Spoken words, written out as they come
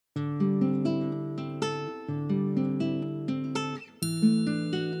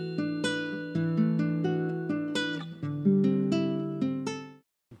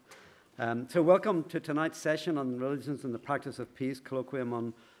So welcome to tonight's session on Religions and the Practice of Peace, colloquium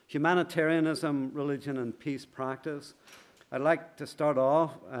on humanitarianism, religion and peace practice. I'd like to start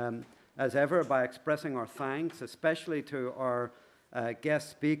off, as ever, by expressing our thanks, especially to our guest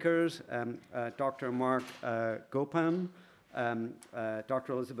speakers, Dr. Mark Gopin,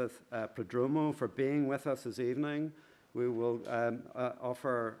 Dr. Elizabeth Prodromou, for being with us this evening. We will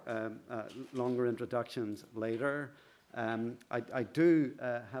offer longer introductions later. I do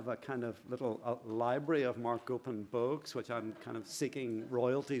have a kind of little library of Mark Gopin books, which I'm kind of seeking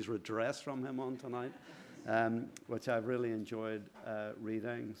royalties redress from him on tonight, which I've really enjoyed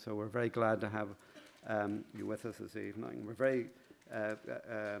reading. So we're very glad to have you with us this evening. We're very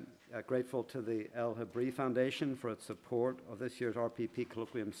grateful to the El Habri Foundation for its support of this year's RPP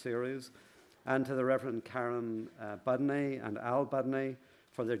Colloquium series, and to the Reverend Karen Budney and Al Budney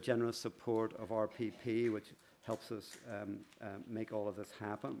for their generous support of RPP, which helps us make all of this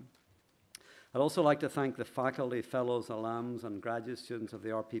happen. I'd also like to thank the faculty, fellows, alums, and graduate students of the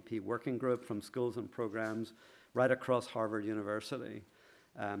RPP Working Group from schools and programs right across Harvard University,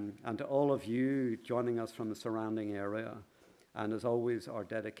 and to all of you joining us from the surrounding area, and as always, our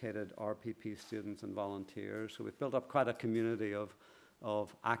dedicated RPP students and volunteers. So we've built up quite a community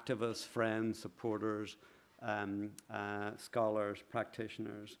of activists, friends, supporters, scholars,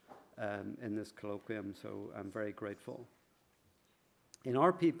 practitioners in this colloquium, so I'm very grateful. In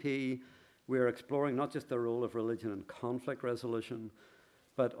RPP, we are exploring not just the role of religion in conflict resolution,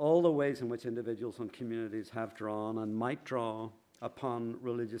 but all the ways in which individuals and communities have drawn and might draw upon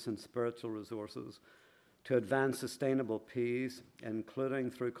religious and spiritual resources to advance sustainable peace, including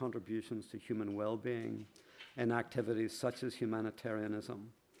through contributions to human well-being in activities such as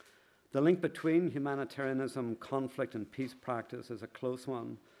humanitarianism. The link between humanitarianism, conflict, and peace practice is a close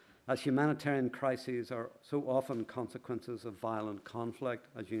one, as humanitarian crises are so often consequences of violent conflict,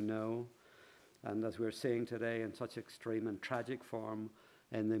 as you know, and as we're seeing today in such extreme and tragic form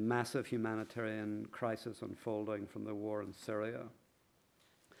in the massive humanitarian crisis unfolding from the war in Syria.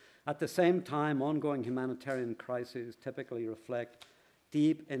 At the same time, ongoing humanitarian crises typically reflect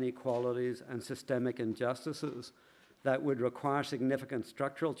deep inequalities and systemic injustices that would require significant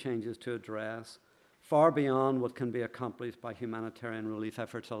structural changes to address, far beyond what can be accomplished by humanitarian relief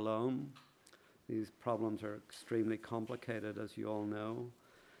efforts alone. These problems are extremely complicated, as you all know.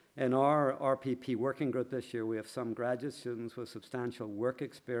 In our RPP working group this year, we have some graduate students with substantial work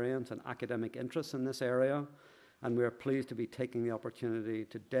experience and academic interests in this area, and we are pleased to be taking the opportunity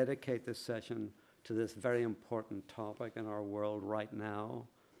to dedicate this session to this very important topic in our world right now.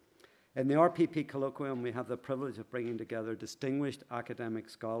 In the RPP colloquium, we have the privilege of bringing together distinguished academic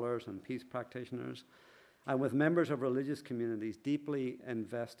scholars and peace practitioners, and with members of religious communities deeply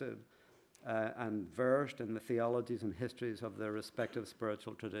invested and versed in the theologies and histories of their respective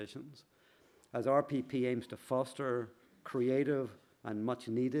spiritual traditions. As RPP aims to foster creative and much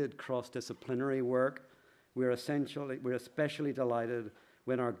needed cross-disciplinary work, we're especially delighted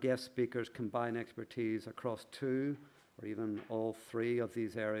when our guest speakers combine expertise across two or even all three of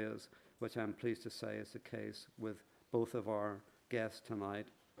these areas, which I'm pleased to say is the case with both of our guests tonight.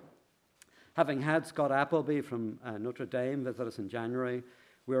 Having had Scott Appleby from Notre Dame visit us in January,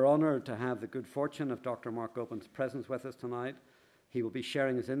 we're honored to have the good fortune of Dr. Mark Gopin's presence with us tonight. He will be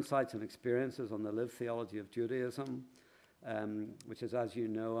sharing his insights and experiences on the lived theology of Judaism, which is, as you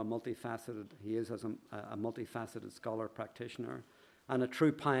know, a multifaceted scholar practitioner and a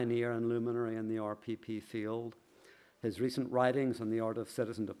true pioneer and luminary in the RPP field. His recent writings on the art of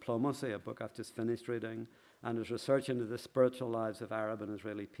citizen diplomacy, a book I've just finished reading, and his research into the spiritual lives of Arab and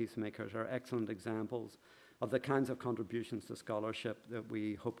Israeli peacemakers are excellent examples of the kinds of contributions to scholarship that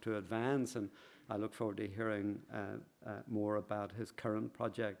we hope to advance, and I look forward to hearing more about his current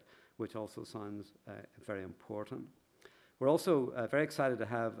project, which also sounds very important. We're also very excited to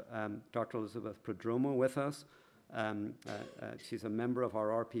have Dr. Elizabeth Prodromou with us. She's a member of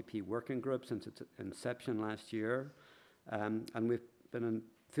our RPP working group since its inception last year, and we've been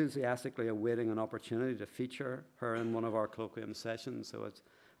enthusiastically awaiting an opportunity to feature her in one of our colloquium sessions, so it's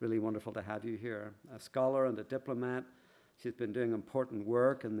really wonderful to have you here. A scholar and a diplomat, she's been doing important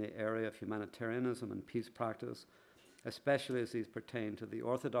work in the area of humanitarianism and peace practice, especially as these pertain to the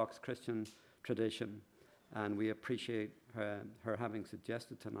Orthodox Christian tradition, and we appreciate her having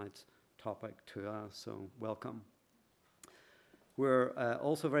suggested tonight's topic to us, so welcome. We're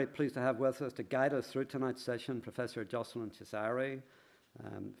also very pleased to have with us to guide us through tonight's session Professor Jocelyn Cesari,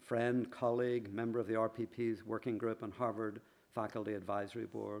 friend, colleague, member of the RPP's working group and Harvard Faculty Advisory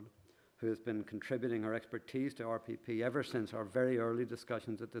Board, who has been contributing her expertise to RPP ever since our very early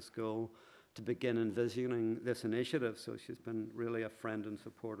discussions at the school to begin envisioning this initiative. So she's been really a friend and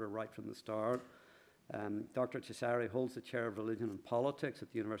supporter right from the start. Dr. Cesari holds the chair of religion and politics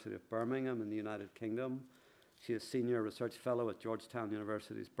at the University of Birmingham in the United Kingdom. She is senior research fellow at Georgetown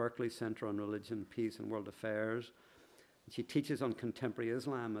University's Berkeley Center on Religion, Peace and World Affairs. She teaches on contemporary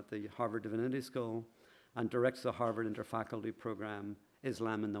Islam at the Harvard Divinity School and directs the Harvard Interfaculty Program,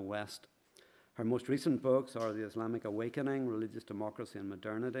 Islam in the West. Her most recent books are The Islamic Awakening, Religious Democracy and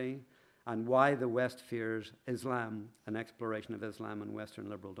Modernity, and Why the West Fears Islam, an exploration of Islam in Western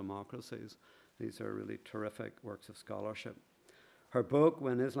liberal democracies. These are really terrific works of scholarship. Her book,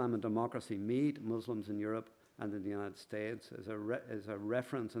 When Islam and Democracy Meet, Muslims in Europe and in the United States, is a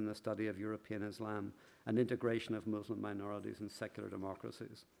reference in the study of European Islam and integration of Muslim minorities in secular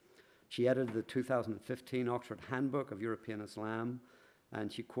democracies. She edited the 2015 Oxford Handbook of European Islam,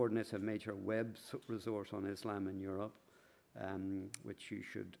 and she coordinates a major web resource on Islam in Europe, which you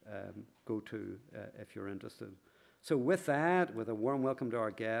should go to if you're interested. So with that, with a warm welcome to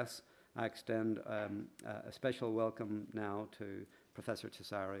our guests, I extend a special welcome now to Professor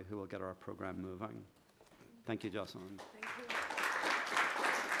Cesari, who will get our program moving. Thank you, Jocelyn. Thank you.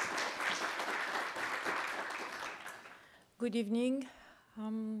 Good evening.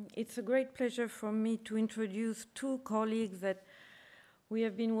 It's a great pleasure for me to introduce two colleagues that we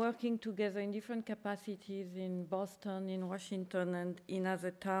have been working together in different capacities in Boston, in Washington, and in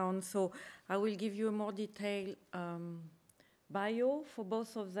other towns. So I will give you a more detailed bio for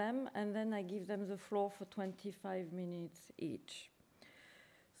both of them, and then I give them the floor for 25 minutes each.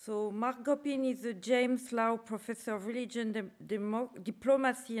 So Mark Gopin is the James Lau Professor of Religion,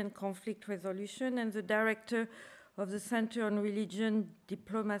 Diplomacy and Conflict Resolution, and the Director of the Center on Religion,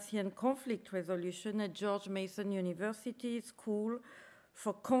 Diplomacy and Conflict Resolution at George Mason University School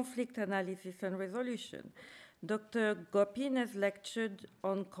for Conflict Analysis and Resolution. Dr. Gopin has lectured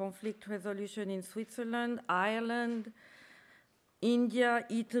on conflict resolution in Switzerland, Ireland, India,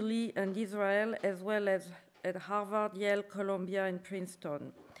 Italy, and Israel, as well as at Harvard, Yale, Columbia, and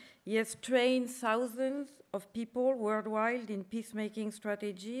Princeton. He has trained thousands of people worldwide in peacemaking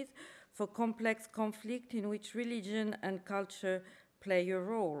strategies for complex conflict in which religion and culture play a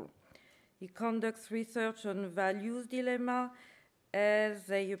role. He conducts research on values dilemma as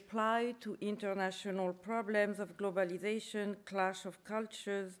they apply to international problems of globalization, clash of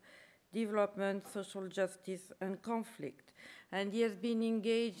cultures, development, social justice, and conflict. And he has been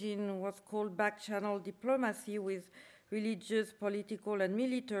engaged in what's called back-channel diplomacy with religious, political, and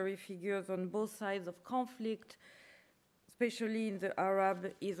military figures on both sides of conflict, especially in the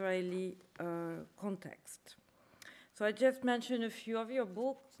Arab-Israeli context. So I just mentioned a few of your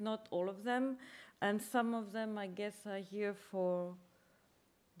books, not all of them, and some of them, I guess, are here for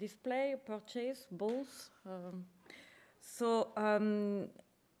display, purchase, both.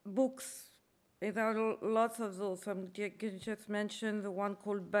 Books, there are lots of those. I can just mention the one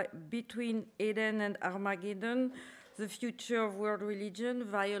called Between Eden and Armageddon, The Future of World Religion,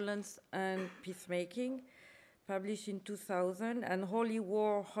 Violence and Peacemaking, published in 2000, and Holy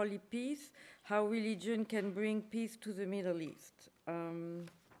War, Holy Peace, How Religion Can Bring Peace to the Middle East.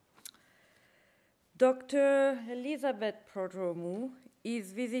 Dr. Elizabeth Prodromou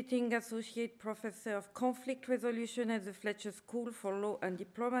is visiting associate professor of conflict resolution at the Fletcher School for Law and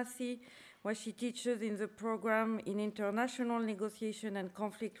Diplomacy, where she teaches in the program in international negotiation and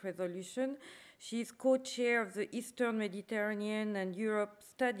conflict resolution. She is co-chair of the Eastern Mediterranean and Europe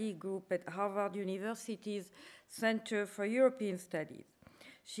Study Group at Harvard University's Center for European Studies.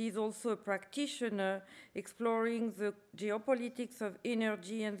 She is also a practitioner exploring the geopolitics of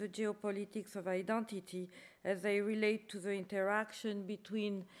energy and the geopolitics of identity as they relate to the interaction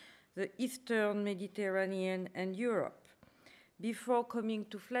between the Eastern Mediterranean and Europe. Before coming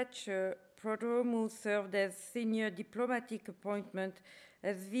to Fletcher, Prodromou served as senior diplomatic appointment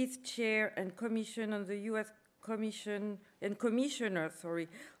as vice chair and commission on the U.S. Commission and commissioner,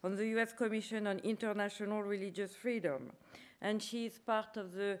 on the U.S. Commission on International Religious Freedom. And she is part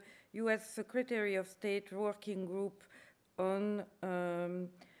of the U.S. Secretary of State Working Group on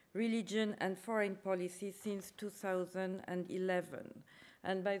Religion and Foreign Policy since 2011.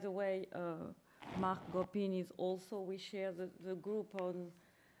 And by the way, Mark Gopin is also, we share the group on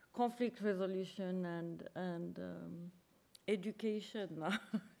conflict resolution and education.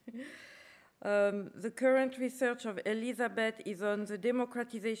 The current research of Elizabeth is on the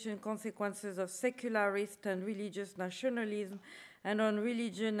democratization consequences of secularist and religious nationalism and on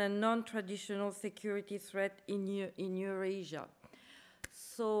religion and non-traditional security threat in Eurasia.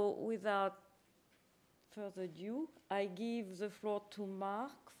 So without further ado, I give the floor to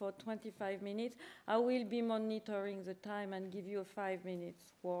Mark for 25 minutes. I will be monitoring the time and give you a 5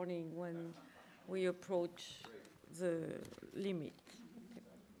 minutes warning when we approach the limit.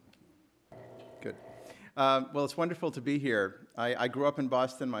 Good. Well, it's wonderful to be here. I grew up in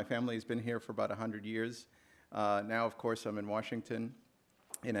Boston. My family has been here for about 100 years. Now, of course, I'm in Washington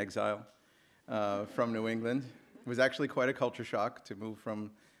in exile from New England. It was actually quite a culture shock to move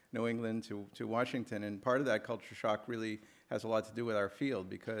from New England to Washington, and part of that culture shock really has a lot to do with our field,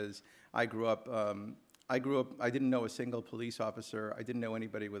 because I grew up, I didn't know a single police officer. I didn't know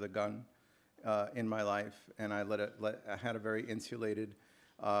anybody with a gun in my life, and I had a very insulated,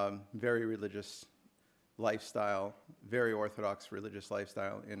 very religious lifestyle, very orthodox religious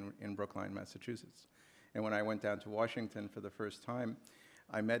lifestyle in Brookline, Massachusetts. And when I went down to Washington for the first time,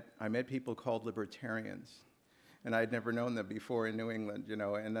 I met people called libertarians. And I'd never known them before in New England, you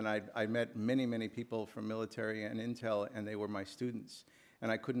know, and then I met many, many people from military and intel, and they were my students.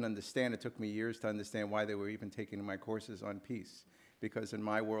 And I couldn't understand, it took me years to understand why they were even taking my courses on peace. Because in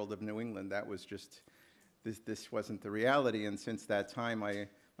my world of New England, that was just, this wasn't the reality. And since that time,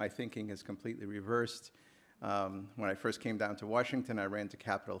 my thinking has completely reversed. When I first came down to Washington, I ran to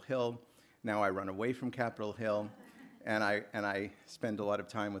Capitol Hill. Now I run away from Capitol Hill, and I spend a lot of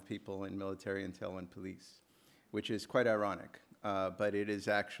time with people in military intel and police, which is quite ironic, but it is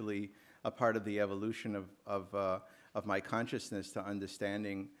actually a part of the evolution of my consciousness to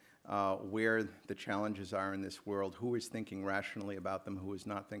understanding where the challenges are in this world, who is thinking rationally about them, who is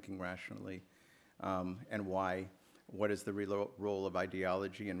not thinking rationally, and why. What is the role of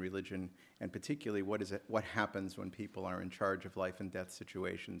ideology and religion, and particularly what happens when people are in charge of life and death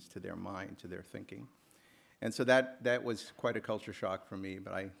situations to their mind, to their thinking. And so that was quite a culture shock for me,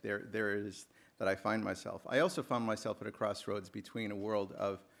 but there it is that I find myself. I also found myself at a crossroads between a world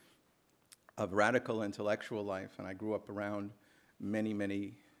of radical intellectual life, and I grew up around many,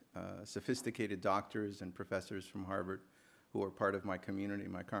 many sophisticated doctors and professors from Harvard who were part of my community,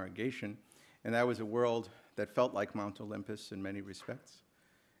 my congregation, and that was a world that felt like Mount Olympus in many respects.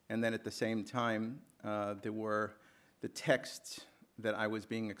 And then at the same time, there were the texts that I was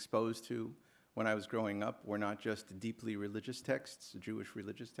being exposed to when I was growing up were not just deeply religious texts, Jewish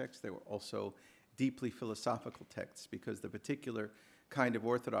religious texts, they were also deeply philosophical texts, because the particular kind of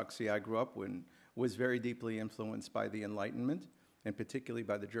orthodoxy I grew up in was very deeply influenced by the Enlightenment, and particularly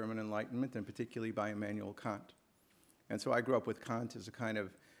by the German Enlightenment, and particularly by Immanuel Kant. And so I grew up with Kant as a kind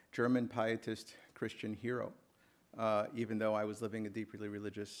of German pietist Christian hero, even though I was living a deeply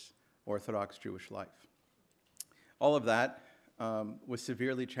religious Orthodox Jewish life. All of that was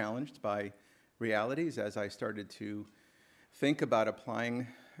severely challenged by realities as I started to think about applying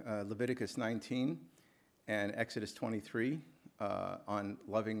Leviticus 19 and Exodus 23 on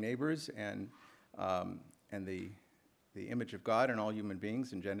loving neighbors and the image of God in all human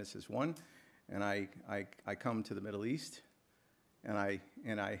beings in Genesis 1. And I come to the Middle East, and I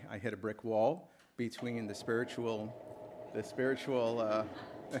hit a brick wall between the spiritual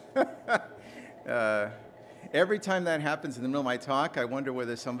every time that happens in the middle of my talk, I wonder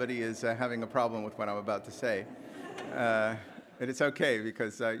whether somebody is having a problem with what I'm about to say. And it's okay,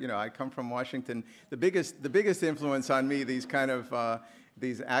 because you know, I come from Washington. The biggest influence on me, these kind of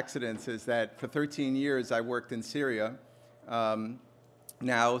these accidents, is that for 13 years I worked in Syria.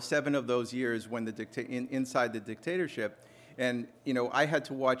 Now 7 of those years when inside the dictatorship, and you know, I had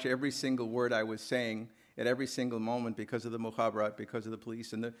to watch every single word I was saying at every single moment because of the Mukhabarat, because of the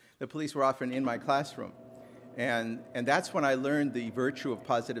police, and the police were often in my classroom. And that's when I learned the virtue of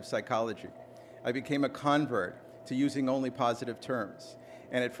positive psychology. I became a convert to using only positive terms.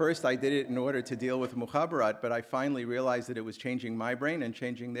 And at first I did it in order to deal with Mukhabarat, but I finally realized that it was changing my brain and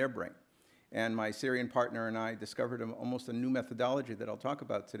changing their brain. And my Syrian partner and I discovered almost a new methodology that I'll talk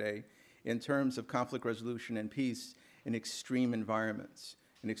about today in terms of conflict resolution and peace in extreme environments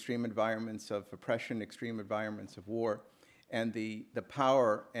of oppression, extreme environments of war, and the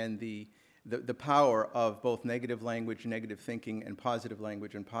power and the power of both negative language, negative thinking, and positive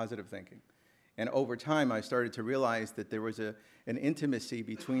language and positive thinking. And over time, I started to realize that there was an intimacy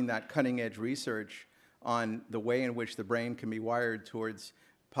between that cutting-edge research on the way in which the brain can be wired towards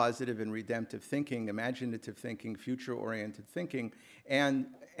positive and redemptive thinking, imaginative thinking, future-oriented thinking, and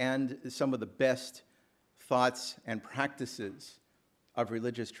some of the best thoughts and practices of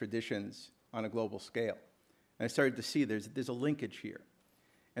religious traditions on a global scale. And I started to see there's a linkage here.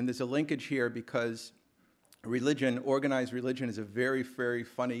 And there's a linkage here because religion, organized religion, is a very, very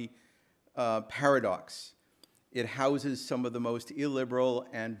funny paradox. It houses some of the most illiberal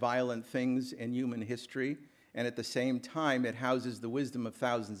and violent things in human history, and at the same time, it houses the wisdom of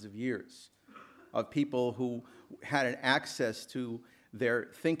thousands of years of people who had an access to their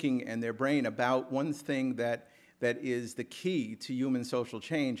thinking and their brain about one thing that is the key to human social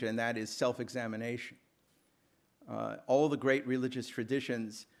change, and that is self-examination. All the great religious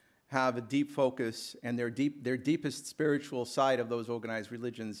traditions have a deep focus, and their deepest spiritual side of those organized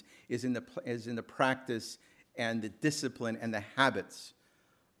religions is in the practice and the discipline and the habits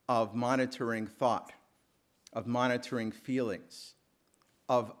of monitoring thought, of monitoring feelings,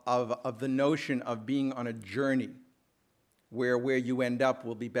 of the notion of being on a journey where you end up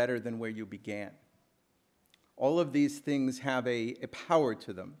will be better than where you began. All of these things have a power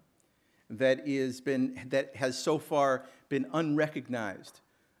to them that has so far been unrecognized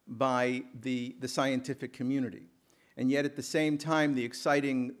by the scientific community. And yet at the same time, the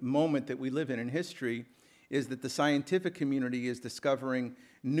exciting moment that we live in history is that the scientific community is discovering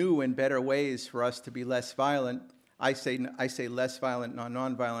new and better ways for us to be less violent. I say less violent,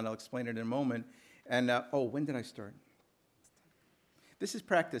 non-violent. I'll explain it in a moment. And, when did I start? This is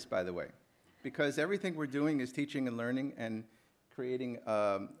practice, by the way, because everything we're doing is teaching and learning and creating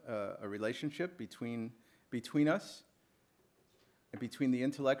a relationship between us and between the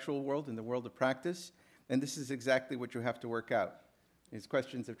intellectual world and the world of practice. And this is exactly what you have to work out, is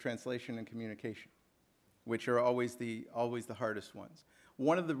questions of translation and communication, which are always the hardest ones.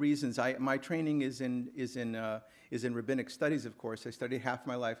 One of the reasons my training is in rabbinic studies, of course. I studied half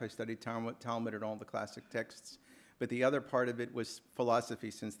my life. I studied Talmud and all the classic texts. But the other part of it was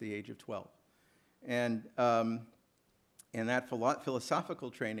philosophy since the age of 12. And that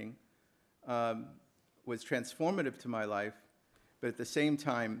philosophical training was transformative to my life, but at the same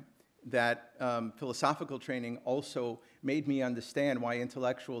time, that philosophical training also made me understand why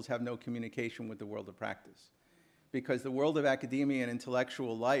intellectuals have no communication with the world of practice. Because the world of academia and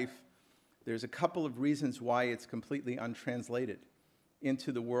intellectual life, there's a couple of reasons why it's completely untranslated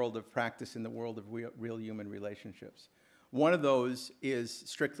into the world of practice, in the world of real human relationships. One of those is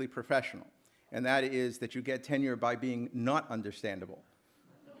strictly professional, and that is that you get tenure by being not understandable.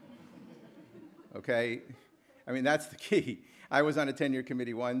 Okay? I mean, that's the key. I was on a tenure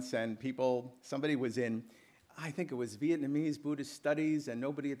committee once, and somebody was in, I think it was Vietnamese Buddhist studies, and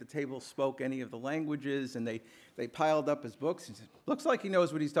nobody at the table spoke any of the languages, and they piled up his books and said, looks like he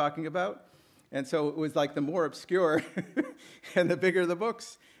knows what he's talking about. And so it was like the more obscure and the bigger the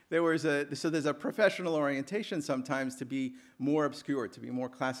books. So there's a professional orientation sometimes to be more obscure, to be more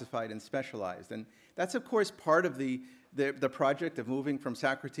classified and specialized. And that's, of course, part of the project of moving from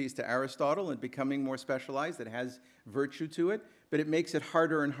Socrates to Aristotle and becoming more specialized. It has virtue to it, but it makes it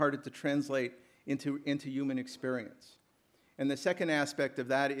harder and harder to translate into human experience. And the second aspect of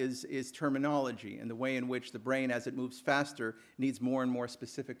that is terminology, and the way in which the brain, as it moves faster, needs more and more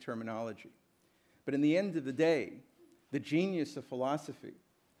specific terminology. But in the end of the day, the genius of philosophy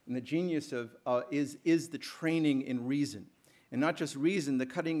and the genius of is the training in reason. And not just reason, the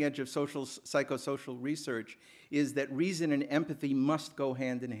cutting edge of psychosocial research is that reason and empathy must go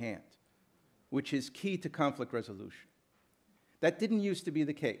hand in hand, which is key to conflict resolution. That didn't used to be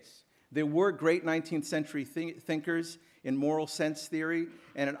the case. There were great 19th century thinkers in moral sense theory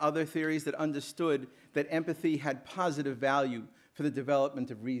and in other theories that understood that empathy had positive value for the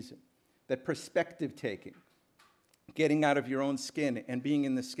development of reason. That perspective taking, getting out of your own skin and being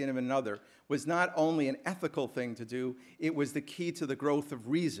in the skin of another, was not only an ethical thing to do, it was the key to the growth of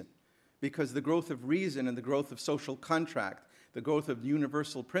reason. Because the growth of reason and the growth of social contract, the growth of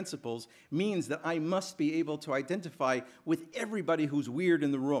universal principles, means that I must be able to identify with everybody who's weird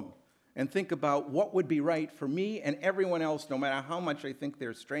in the room and think about what would be right for me and everyone else, no matter how much I think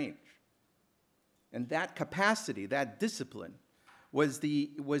they're strange. And that capacity, that discipline, was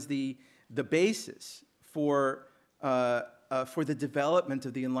the basis for the development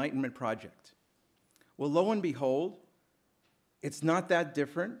of the Enlightenment project. Well, lo and behold, it's not that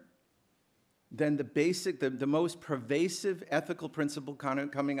different than the most pervasive ethical principle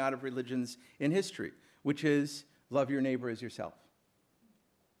coming out of religions in history, which is love your neighbor as yourself.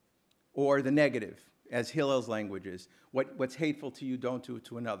 Or the negative, as Hillel's language is, what's hateful to you, don't do it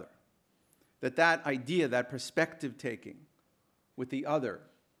to another. That idea, that perspective taking with the other,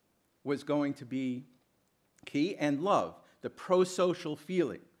 was going to be key. And love, the pro-social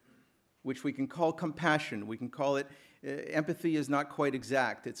feeling, which we can call compassion. We can call it, empathy is not quite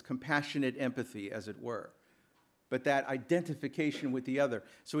exact. It's compassionate empathy, as it were. But that identification with the other.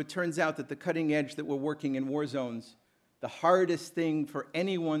 So it turns out that the cutting edge that we're working in war zones, the hardest thing for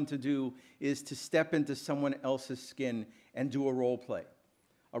anyone to do is to step into someone else's skin and do a role play.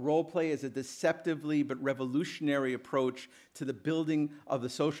 A role play is a deceptively but revolutionary approach to the building of the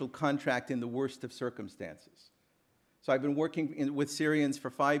social contract in the worst of circumstances. So I've been working with Syrians for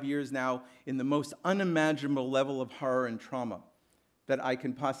 5 years now in the most unimaginable level of horror and trauma that I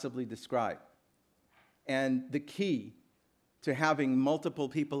can possibly describe. And the key to having multiple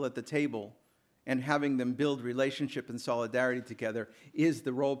people at the table and having them build relationship and solidarity together is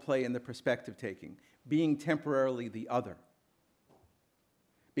the role play and the perspective taking, being temporarily the other.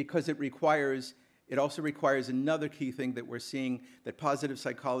 Because it also requires another key thing that we're seeing that positive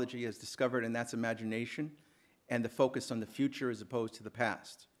psychology has discovered, and that's imagination and the focus on the future as opposed to the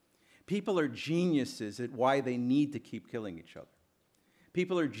past. People are geniuses at why they need to keep killing each other.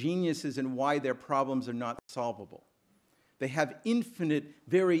 People are geniuses in why their problems are not solvable. They have infinite,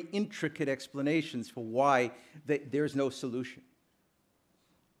 very intricate explanations for why there's no solution.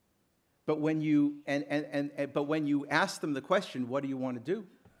 But when you ask them the question, what do you want to do?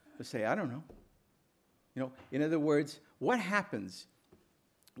 They say, I don't know. You know, in other words, what happens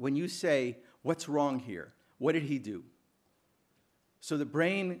when you say, what's wrong here? What did he do? So the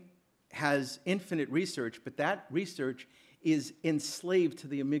brain has infinite research, but that research is enslaved to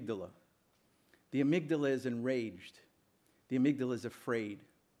the amygdala. The amygdala is enraged. The amygdala is afraid.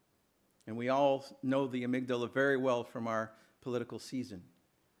 And we all know the amygdala very well from our political season.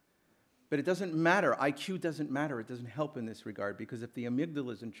 But it doesn't matter. IQ doesn't matter. It doesn't help in this regard, because if the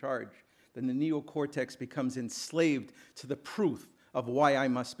amygdala is in charge, then the neocortex becomes enslaved to the proof of why I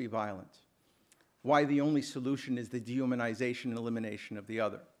must be violent, why the only solution is the dehumanization and elimination of the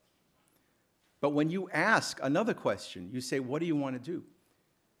other. But when you ask another question, you say, what do you want to do?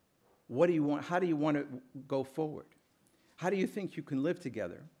 What do you want? How do you want to go forward? How do you think you can live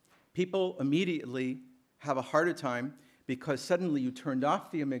together? People immediately have a harder time because suddenly you turned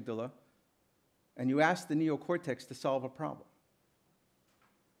off the amygdala and you asked the neocortex to solve a problem.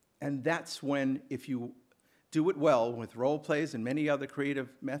 And that's when, if you do it well with role plays and many other creative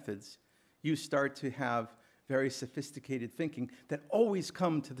methods, you start to have very sophisticated thinking that always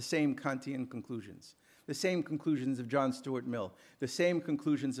come to the same Kantian conclusions, the same conclusions of John Stuart Mill, the same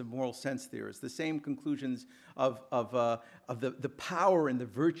conclusions of moral sense theorists, the same conclusions of the power and the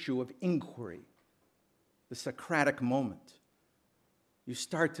virtue of inquiry, the Socratic moment. You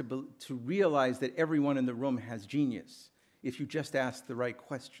start to realize that everyone in the room has genius if you just ask the right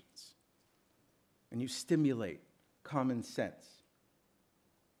questions and you stimulate common sense.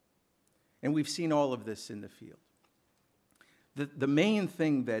 And we've seen all of this in the field. The main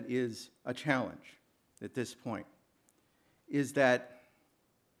thing that is a challenge at this point is that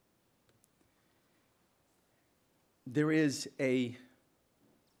there is a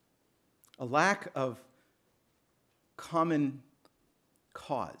lack of common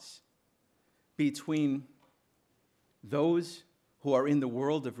cause between those who are in the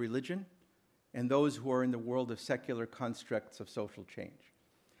world of religion and those who are in the world of secular constructs of social change.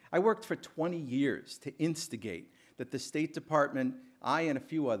 I worked for 20 years to instigate that the State Department, I and a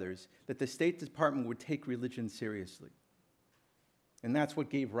few others, that the State Department would take religion seriously. And that's what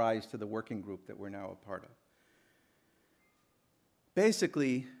gave rise to the working group that we're now a part of.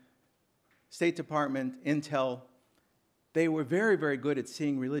 Basically, State Department, Intel, they were very, very good at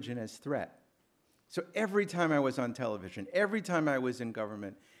seeing religion as threat. So every time I was on television, every time I was in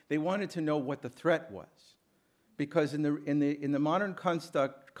government, they wanted to know what the threat was. Because in the modern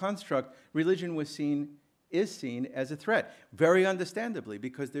construct, religion is seen as a threat, very understandably,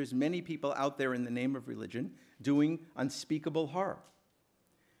 because there's many people out there in the name of religion doing unspeakable horror.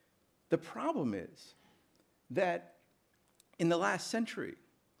 The problem is that in the last century,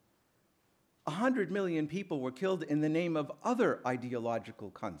 100 million people were killed in the name of other ideological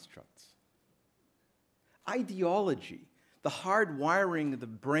constructs. Ideology, the hard wiring of the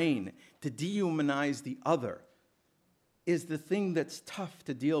brain to dehumanize the other, is the thing that's tough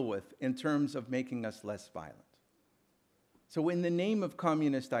to deal with in terms of making us less violent. So in the name of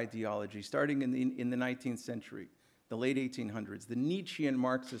communist ideology, starting in the 19th century, the late 1800s, the Nietzschean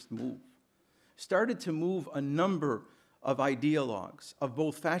Marxist move started to move a number of ideologues of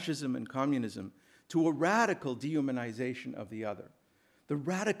both fascism and communism to a radical dehumanization of the other, the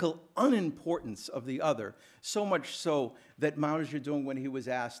radical unimportance of the other, so much so that Mao Zedong, when he was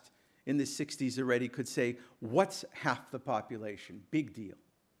asked in the 60s already, could say, what's half the population? Big deal.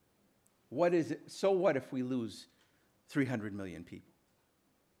 What is it? So what if we lose 300 million people?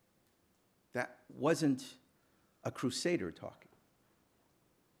 That wasn't a crusader talking.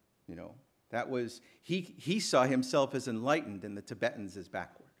 You know, that was, he saw himself as enlightened and the Tibetans as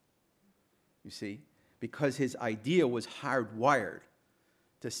backward. You see? Because his idea was hardwired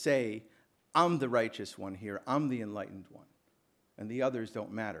to say, I'm the righteous one here, I'm the enlightened one. And the others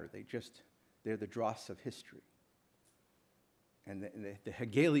don't matter. They're the dross of history. And the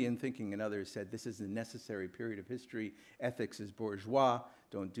Hegelian thinking and others said this is a necessary period of history. Ethics is bourgeois.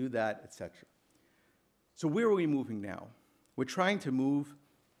 Don't do that, etc. So where are we moving now? We're trying to move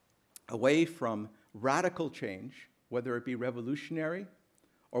away from radical change, whether it be revolutionary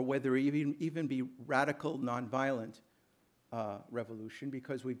or whether it even be radical, nonviolent revolution,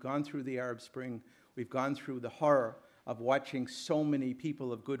 because we've gone through the Arab Spring, we've gone through the horror of watching so many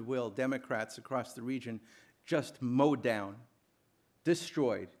people of goodwill, Democrats across the region, just mowed down,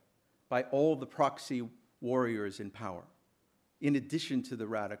 destroyed by all the proxy warriors in power, in addition to the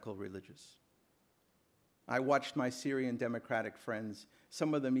radical religious. I watched my Syrian Democratic friends,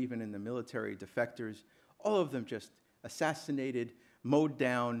 some of them even in the military, defectors, all of them just assassinated, mowed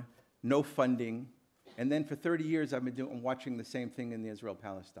down, no funding. And then for 30 years, I've been watching the same thing in the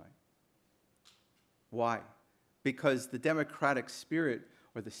Israel-Palestine. Why? Because the democratic spirit,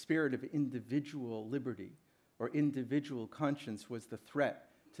 or the spirit of individual liberty, or individual conscience, was the threat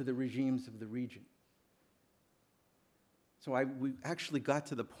to the regimes of the region. So we actually got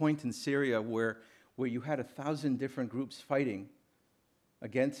to the point in Syria where you had 1,000 different groups fighting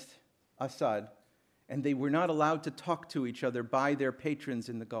against Assad, and they were not allowed to talk to each other by their patrons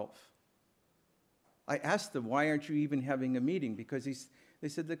in the Gulf. I asked them, why aren't you even having a meeting? Because they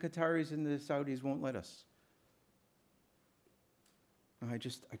said the Qataris and the Saudis won't let us. And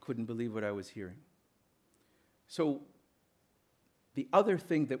I couldn't believe what I was hearing. So the other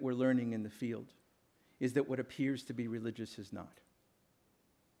thing that we're learning in the field is that what appears to be religious is not.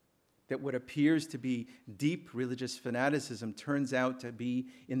 That what appears to be deep religious fanaticism turns out to be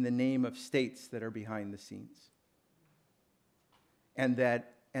in the name of states that are behind the scenes. And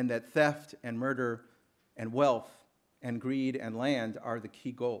that theft and murder and wealth and greed and land are the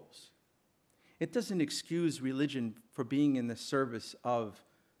key goals. It doesn't excuse religion for being in the service of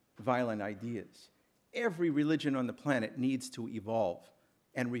violent ideas. Every religion on the planet needs to evolve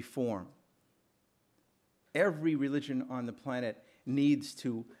and reform. Every religion on the planet needs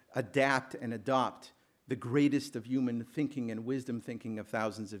to adapt and adopt the greatest of human thinking and wisdom thinking of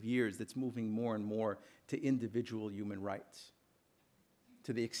thousands of years that's moving more and more to individual human rights,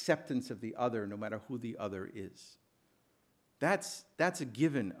 to the acceptance of the other, no matter who the other is. That's a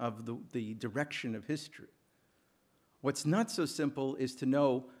given of the direction of history. What's not so simple is to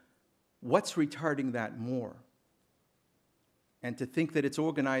know what's retarding that more. And to think that it's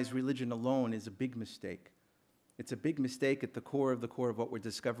organized religion alone is a big mistake. It's a big mistake at the core of what we're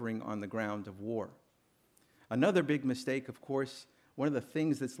discovering on the ground of war. Another big mistake, of course, one of the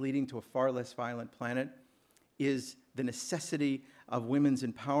things that's leading to a far less violent planet is the necessity of women's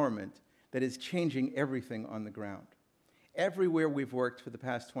empowerment that is changing everything on the ground. Everywhere we've worked for the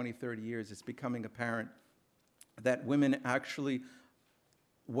past 20, 30 years, it's becoming apparent that women actually,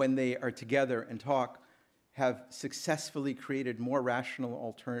 when they are together and talk, have successfully created more rational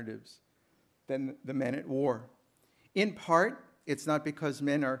alternatives than the men at war. In part, it's not because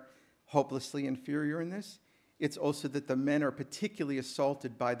men are hopelessly inferior in this. It's also that the men are particularly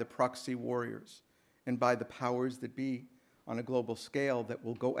assaulted by the proxy warriors and by the powers that be on a global scale that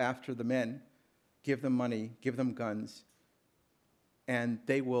will go after the men, give them money, give them guns, and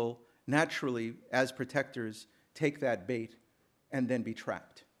they will naturally, as protectors, take that bait and then be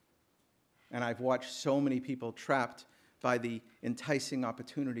trapped. And I've watched so many people trapped by the enticing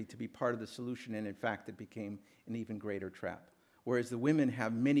opportunity to be part of the solution, and in fact, it became an even greater trap. Whereas the women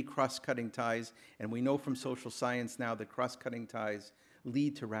have many cross-cutting ties, and we know from social science now that cross-cutting ties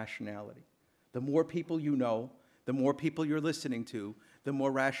lead to rationality. The more people you know, the more people you're listening to, the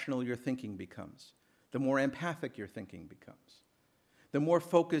more rational your thinking becomes, the more empathic your thinking becomes. The more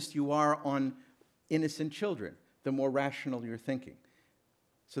focused you are on innocent children, the more rational you're thinking.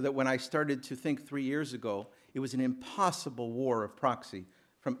 So that when I started to think 3 years ago, it was an impossible war of proxy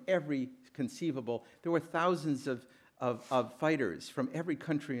from every conceivable. There were thousands of fighters from every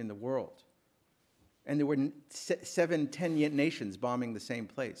country in the world. And there were 7, 10 nations bombing the same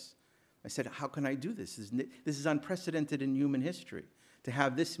place. I said, how can I do this? This is unprecedented in human history, to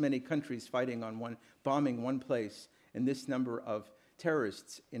have this many countries fighting on bombing one place, and this number of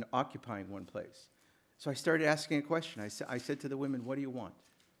terrorists in occupying one place. So I started asking a question. I said to the women, what do you want?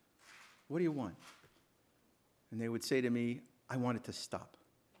 What do you want? And they would say to me, I want it to stop.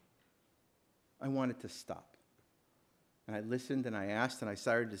 I want it to stop. And I listened and I asked, and I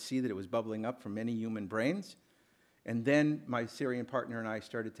started to see that it was bubbling up from many human brains. And then my Syrian partner and I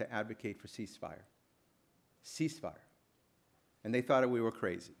started to advocate for ceasefire. Ceasefire. And they thought we were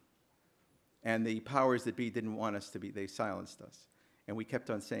crazy. And the powers that be didn't want us to be, they silenced us. And we kept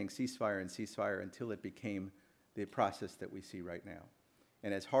on saying ceasefire and ceasefire until it became the process that we see right now.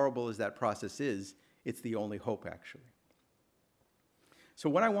 And as horrible as that process is, it's the only hope, actually. So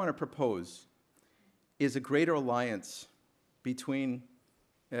what I want to propose is a greater alliance between,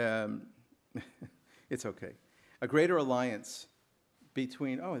 it's okay, a greater alliance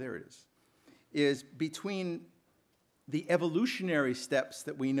between, oh, there it is between the evolutionary steps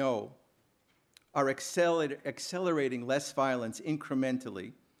that we know are accelerating less violence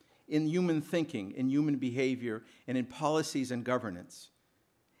incrementally in human thinking, in human behavior, and in policies and governance,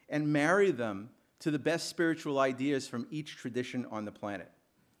 and marry them to the best spiritual ideas from each tradition on the planet.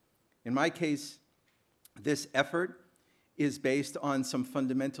 In my case, this effort is based on some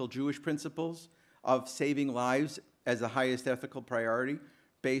fundamental Jewish principles of saving lives as the highest ethical priority,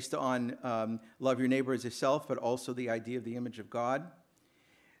 based on love your neighbor as yourself, but also the idea of the image of God.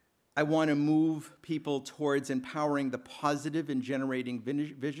 I want to move people towards empowering the positive and generating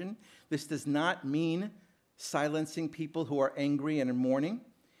vision. This does not mean silencing people who are angry and in mourning.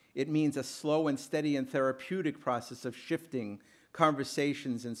 It means a slow and steady and therapeutic process of shifting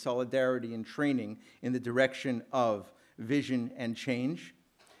conversations and solidarity and training in the direction of vision and change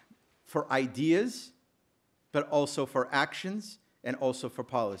for ideas, but also for actions and also for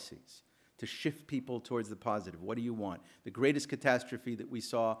policies, to shift people towards the positive. What do you want? The greatest catastrophe that we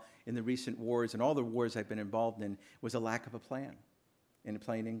saw in the recent wars, and all the wars I've been involved in, was a lack of a plan, in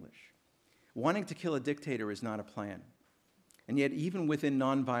plain English. Wanting to kill a dictator is not a plan. And yet, even within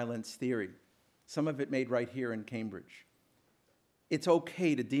nonviolence theory, some of it made right here in Cambridge, it's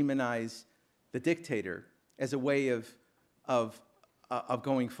okay to demonize the dictator as a way of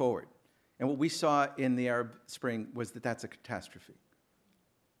going forward. And what we saw in the Arab Spring was that that's a catastrophe.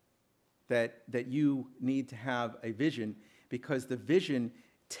 That you need to have a vision, because the vision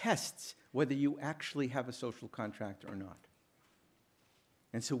tests whether you actually have a social contract or not.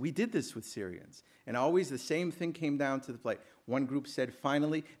 And so we did this with Syrians. And always the same thing came down to the plate. One group said,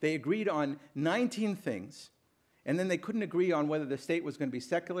 finally, they agreed on 19 things, and then they couldn't agree on whether the state was going to be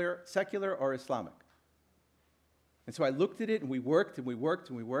secular or Islamic. And so I looked at it, and we worked, and we worked,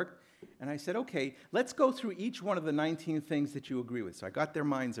 and we worked. And I said, okay, let's go through each one of the 19 things that you agree with. So I got their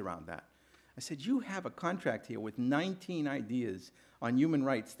minds around that. I said, you have a contract here with 19 ideas on human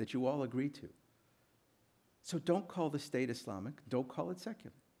rights that you all agree to. So don't call the state Islamic. Don't call it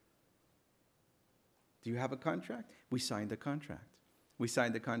secular. Do you have a contract? We signed a contract. We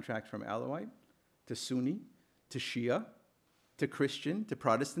signed a contract from Alawite to Sunni to Shia to Christian to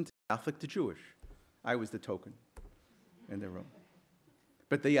Protestant to Catholic to Jewish. I was the token in the room.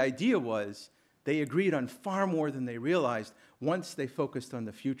 But the idea was they agreed on far more than they realized once they focused on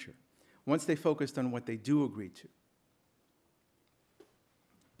the future, once they focused on what they do agree to.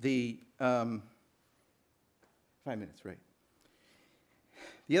 The 5 minutes, right.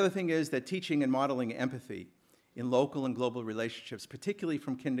 The other thing is that teaching and modeling empathy in local and global relationships, particularly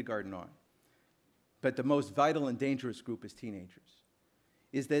from kindergarten on, but the most vital and dangerous group is teenagers,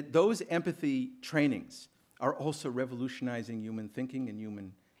 is that those empathy trainings are also revolutionizing human thinking and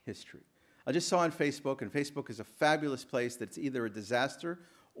human history. I just saw on Facebook, and Facebook is a fabulous place that's either a disaster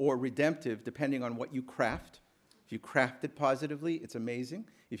or redemptive, depending on what you craft. If you craft it positively, it's amazing.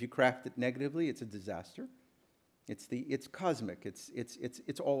 If you craft it negatively, it's a disaster. It's cosmic.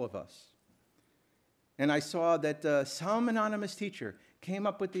 It's all of us. And I saw that some anonymous teacher came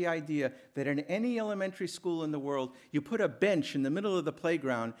up with the idea that in any elementary school in the world, you put a bench in the middle of the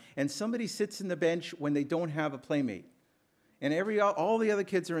playground, and somebody sits in the bench when they don't have a playmate. And all the other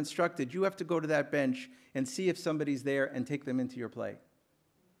kids are instructed, you have to go to that bench and see if somebody's there and take them into your play.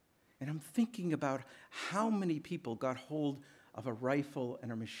 And I'm thinking about how many people got hold of a rifle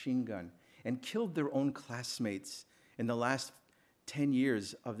and a machine gun and killed their own classmates in the last 10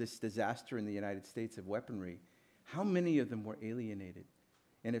 years of this disaster in the United States of weaponry. How many of them were alienated?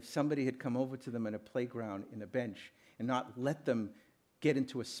 And if somebody had come over to them in a playground, in a bench, and not let them get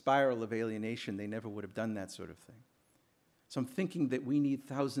into a spiral of alienation, they never would have done that sort of thing. So I'm thinking that we need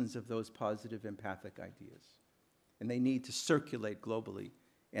thousands of those positive, empathic ideas. And they need to circulate globally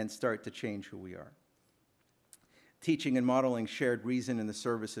and start to change who we are. Teaching and modeling shared reason in the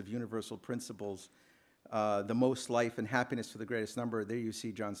service of universal principles, the most life and happiness for the greatest number. There you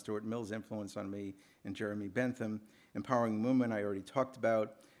see John Stuart Mill's influence on me and Jeremy Bentham. Empowering women, I already talked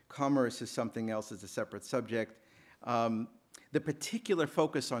about. Commerce is something else, it's a separate subject. The particular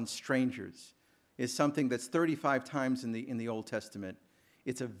focus on strangers is something that's 35 times in the Old Testament.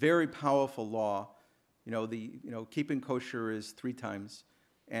 It's a very powerful law. Keeping kosher is 3 times,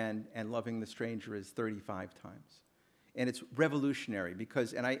 and loving the stranger is 35 times. And it's revolutionary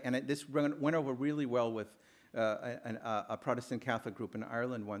because, this went over really well with a Protestant Catholic group in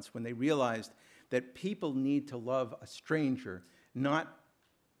Ireland once, when they realized that people need to love a stranger, not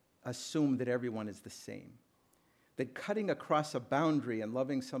assume that everyone is the same. That cutting across a boundary and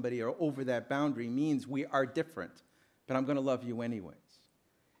loving somebody or over that boundary means we are different, but I'm going to love you anyways.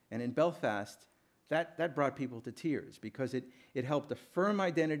 And in Belfast, that brought people to tears because it helped affirm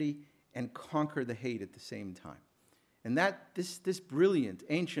identity and conquer the hate at the same time. And this brilliant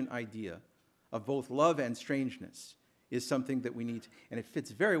ancient idea of both love and strangeness is something that we need, and it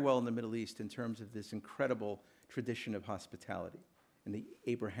fits very well in the Middle East in terms of this incredible tradition of hospitality and the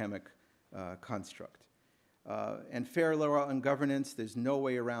Abrahamic construct. And fair law and governance, there's no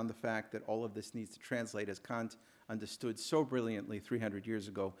way around the fact that all of this needs to translate, as Kant understood so brilliantly 300 years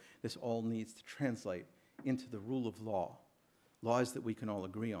ago. This all needs to translate into the rule of law, laws that we can all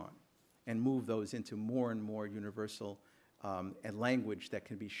agree on, and move those into more and more universal and language that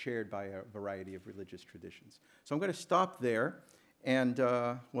can be shared by a variety of religious traditions. So I'm going to stop there, and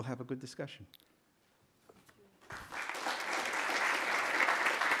we'll have a good discussion.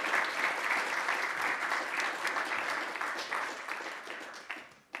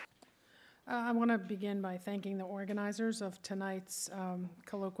 I want to begin by thanking the organizers of tonight's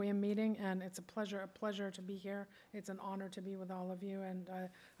colloquium meeting, and it's a pleasure to be here. It's an honor to be with all of you, and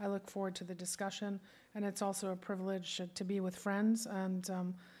I look forward to the discussion. And it's also a privilege to be with friends and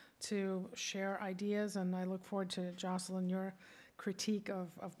to share ideas, and I look forward to, Jocelyn, your critique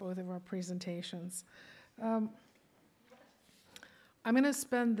of both of our presentations. I'm going to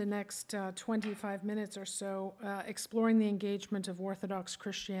spend the next 25 minutes or so exploring the engagement of Orthodox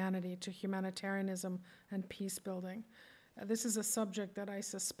Christianity to humanitarianism and peace building. This is a subject that I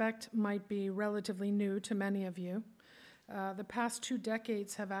suspect might be relatively new to many of you. The past 2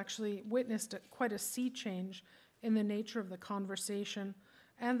 decades have actually witnessed quite a sea change in the nature of the conversation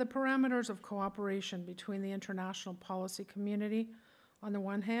and the parameters of cooperation between the international policy community on the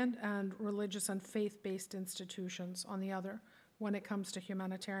one hand and religious and faith-based institutions on the other, when it comes to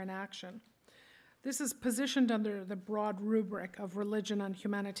humanitarian action. This is positioned under the broad rubric of religion and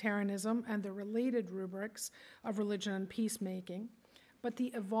humanitarianism and the related rubrics of religion and peacemaking. But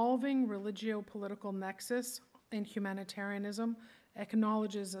the evolving religio-political nexus in humanitarianism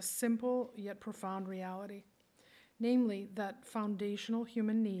acknowledges a simple yet profound reality, namely that foundational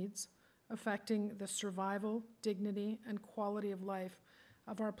human needs affecting the survival, dignity, and quality of life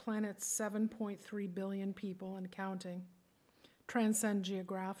of our planet's 7.3 billion people and counting transcend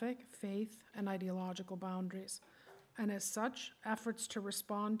geographic, faith, and ideological boundaries. And as such, efforts to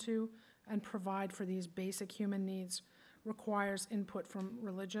respond to and provide for these basic human needs requires input from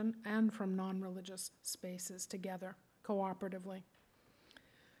religion and from non-religious spaces together, cooperatively.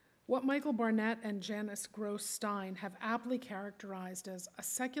 What Michael Barnett and Janice Gross-Stein have aptly characterized as a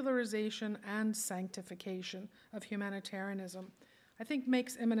secularization and sanctification of humanitarianism, I think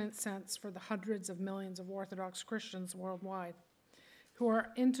makes imminent sense for the hundreds of millions of Orthodox Christians worldwide, who are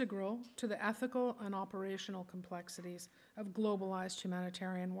integral to the ethical and operational complexities of globalized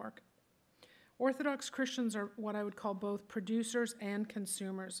humanitarian work. Orthodox Christians are what I would call both producers and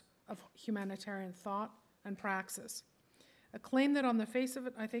consumers of humanitarian thought and praxis, a claim that on the face of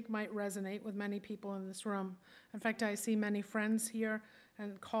it I think might resonate with many people in this room. In fact, I see many friends here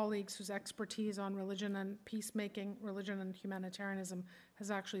and colleagues whose expertise on religion and peacemaking, religion and humanitarianism has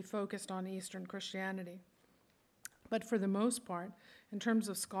actually focused on Eastern Christianity. But for the most part, in terms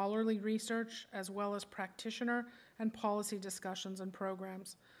of scholarly research, as well as practitioner and policy discussions and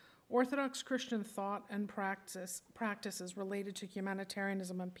programs, Orthodox Christian thought and practices related to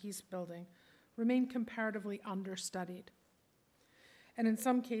humanitarianism and peace building remain comparatively understudied, and in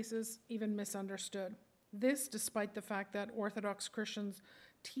some cases, even misunderstood. This despite the fact that Orthodox Christians'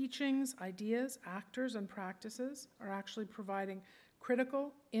 teachings, ideas, actors, and practices are actually providing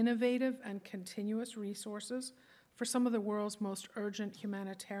critical, innovative, and continuous resources for some of the world's most urgent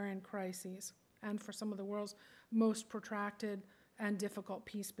humanitarian crises and for some of the world's most protracted and difficult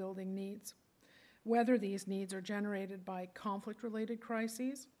peace-building needs, whether these needs are generated by conflict-related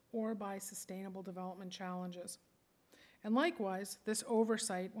crises or by sustainable development challenges. And likewise, this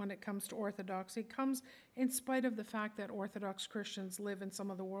oversight when it comes to orthodoxy comes in spite of the fact that Orthodox Christians live in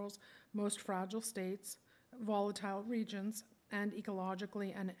some of the world's most fragile states, volatile regions, and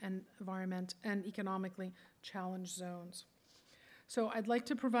ecologically and economically challenged zones. So I'd like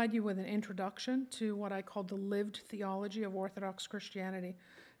to provide you with an introduction to what I call the lived theology of Orthodox Christianity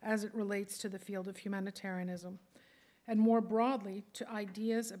as it relates to the field of humanitarianism, and more broadly to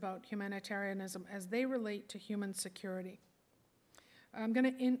ideas about humanitarianism as they relate to human security. I'm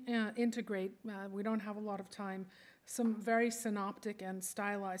going to integrate, we don't have a lot of time, some very synoptic and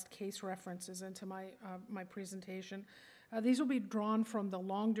stylized case references into my presentation. These will be drawn from the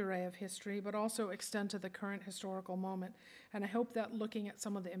longue durée of history, but also extend to the current historical moment. And I hope that looking at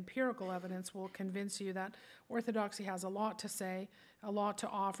some of the empirical evidence will convince you that Orthodoxy has a lot to say, a lot to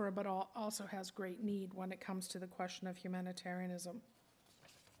offer, but also has great need when it comes to the question of humanitarianism.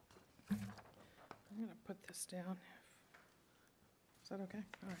 I'm going to put this down. Is that okay?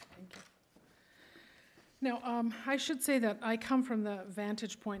 All right, thank you. Now, I should say that I come from the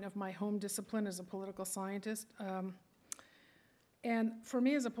vantage point of my home discipline as a political scientist. And for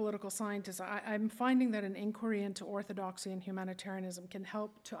me as a political scientist, I'm finding that an inquiry into orthodoxy and humanitarianism can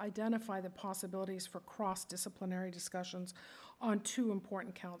help to identify the possibilities for cross-disciplinary discussions on two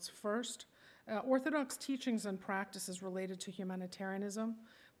important counts. First, orthodox teachings and practices related to humanitarianism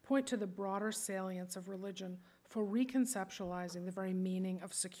point to the broader salience of religion for reconceptualizing the very meaning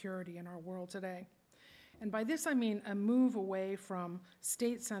of security in our world today. And by this I mean a move away from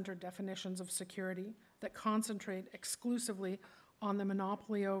state-centered definitions of security that concentrate exclusively on the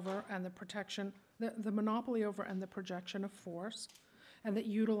monopoly over and the protection, the monopoly over and the projection of force, and that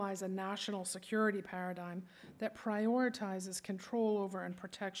utilize a national security paradigm that prioritizes control over and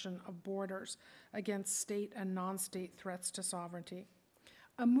protection of borders against state and non-state threats to sovereignty.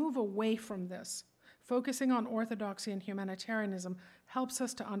 A move away from this, focusing on orthodoxy and humanitarianism, helps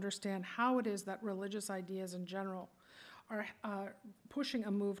us to understand how it is that religious ideas in general are pushing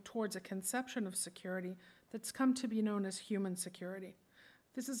a move towards a conception of security that's come to be known as human security.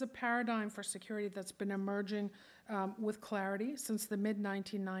 This is a paradigm for security that's been emerging with clarity since the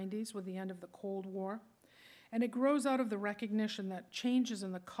mid-1990s with the end of the Cold War. And it grows out of the recognition that changes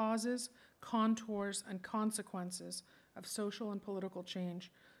in the causes, contours, and consequences of social and political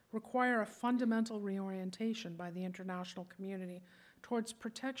change require a fundamental reorientation by the international community towards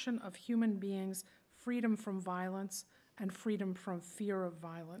protection of human beings, freedom from violence, and freedom from fear of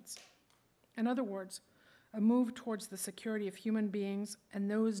violence. In other words, a move towards the security of human beings and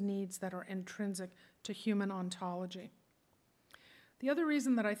those needs that are intrinsic to human ontology. The other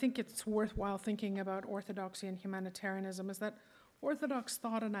reason that I think it's worthwhile thinking about orthodoxy and humanitarianism is that orthodox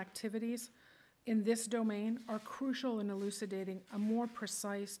thought and activities in this domain are crucial in elucidating a more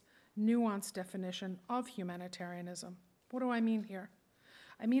precise, nuanced definition of humanitarianism. What do I mean here?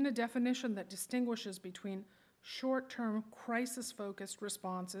 I mean a definition that distinguishes between short-term, crisis-focused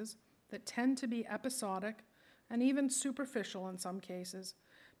responses that tend to be episodic and even superficial in some cases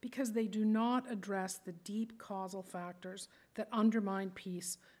because they do not address the deep causal factors that undermine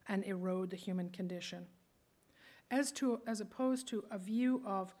peace and erode the human condition. As opposed to a view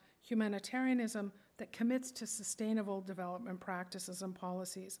of humanitarianism that commits to sustainable development practices and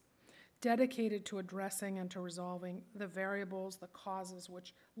policies, dedicated to addressing and to resolving the variables, the causes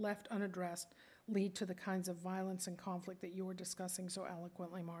which, left unaddressed, lead to the kinds of violence and conflict that you were discussing so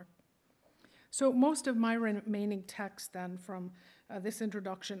eloquently, Mark. So most of my remaining text then from this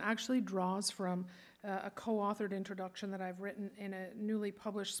introduction actually draws from a co-authored introduction that I've written in a newly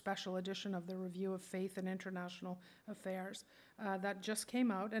published special edition of the Review of Faith and International Affairs that just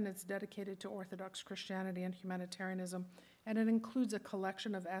came out, and it's dedicated to Orthodox Christianity and humanitarianism, and it includes a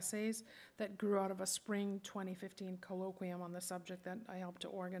collection of essays that grew out of a spring 2015 colloquium on the subject that I helped to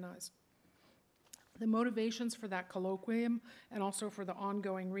organize. The motivations for that colloquium and also for the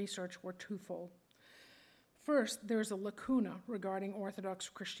ongoing research were twofold. First, there's a lacuna regarding Orthodox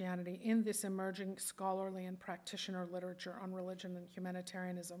Christianity in this emerging scholarly and practitioner literature on religion and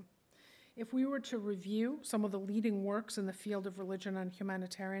humanitarianism. If we were to review some of the leading works in the field of religion and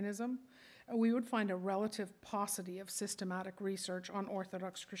humanitarianism, we would find a relative paucity of systematic research on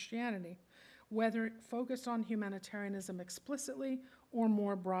Orthodox Christianity, whether focused on humanitarianism explicitly or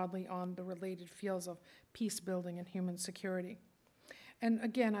more broadly on the related fields of peace building and human security. And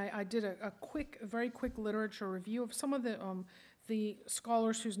again, I did a very quick literature review of some of the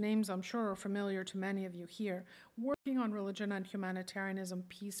scholars whose names I'm sure are familiar to many of you here, working on religion and humanitarianism,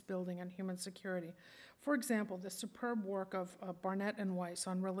 peace building, and human security. For example, the superb work of Barnett and Weiss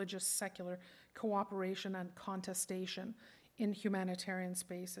on religious secular cooperation and contestation in humanitarian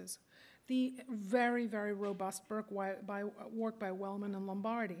spaces. The very, very robust work by Wellman and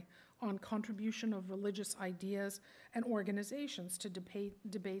Lombardi on contribution of religious ideas and organizations to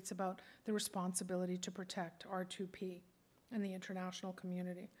debates about the responsibility to protect R2P and the international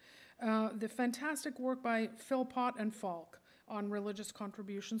community. The fantastic work by Philpott and Falk on religious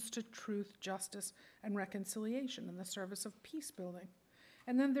contributions to truth, justice, and reconciliation in the service of peace building.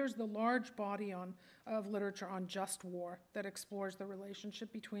 And then there's the large body of literature on just war that explores the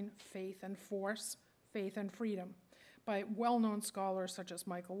relationship between faith and force, faith and freedom, by well-known scholars such as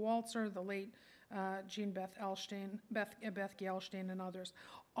Michael Walzer, the late Jean Beth Gelstein, and others.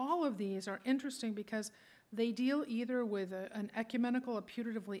 All of these are interesting because they deal either with a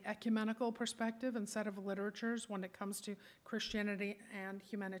putatively ecumenical perspective and set of literatures when it comes to Christianity and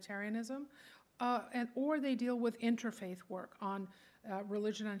humanitarianism, or they deal with interfaith work on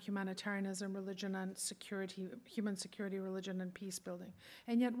religion and humanitarianism, religion and security, human security, religion and peace building.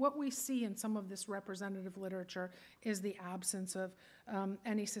 And yet what we see in some of this representative literature is the absence of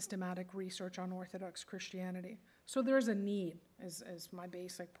any systematic research on Orthodox Christianity. So there's a need, is my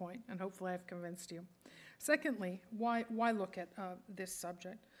basic point, and hopefully I've convinced you. Secondly, why look at this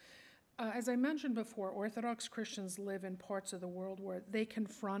subject? As I mentioned before, Orthodox Christians live in parts of the world where they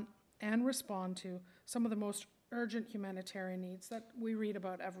confront and respond to some of the most urgent humanitarian needs that we read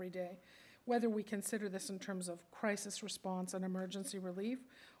about every day, whether we consider this in terms of crisis response and emergency relief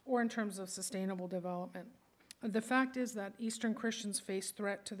or in terms of sustainable development. The fact is that Eastern Christians face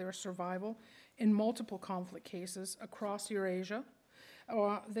threat to their survival in multiple conflict cases across Eurasia.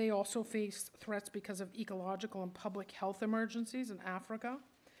 They also face threats because of ecological and public health emergencies in Africa.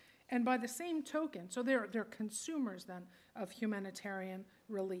 And by the same token, so they're consumers then of humanitarian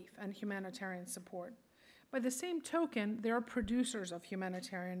relief and humanitarian support. By the same token, they are producers of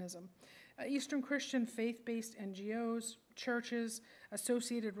humanitarianism. Eastern Christian faith-based NGOs, churches,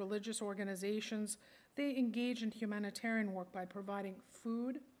 associated religious organizations, they engage in humanitarian work by providing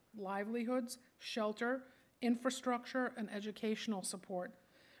food, livelihoods, shelter, infrastructure, and educational support.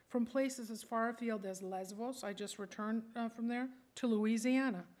 From places as far afield as Lesbos, I just returned from there, to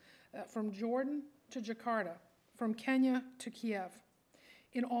Louisiana, from Jordan to Jakarta, from Kenya to Kiev.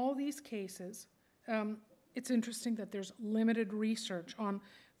 In all these cases, it's interesting that there's limited research on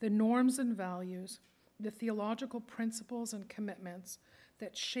the norms and values, the theological principles and commitments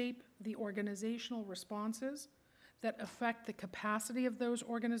that shape the organizational responses, that affect the capacity of those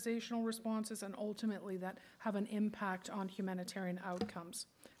organizational responses, and ultimately that have an impact on humanitarian outcomes.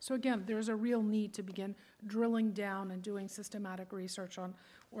 So again, there's a real need to begin drilling down and doing systematic research on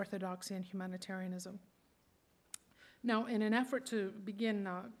orthodoxy and humanitarianism. Now, in an effort to begin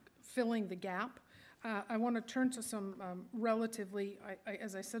filling the gap, I want to turn to some relatively,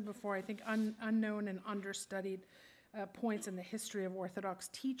 as I said before, I think unknown and understudied points in the history of Orthodox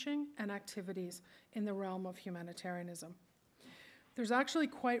teaching and activities in the realm of humanitarianism. There's actually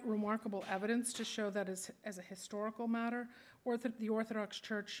quite remarkable evidence to show that as a historical matter, the Orthodox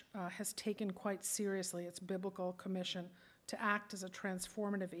Church has taken quite seriously its biblical commission to act as a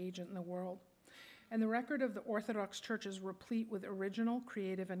transformative agent in the world. And the record of the Orthodox Church is replete with original,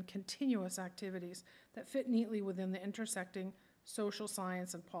 creative, and continuous activities that fit neatly within the intersecting social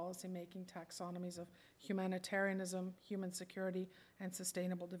science and policy-making taxonomies of humanitarianism, human security, and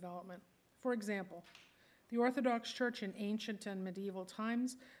sustainable development. For example, the Orthodox Church in ancient and medieval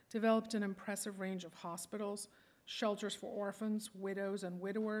times developed an impressive range of hospitals, shelters for orphans, widows, and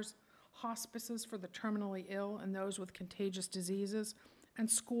widowers, hospices for the terminally ill and those with contagious diseases, and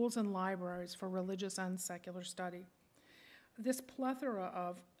schools and libraries for religious and secular study. This plethora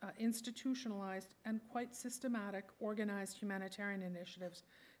of institutionalized and quite systematic organized humanitarian initiatives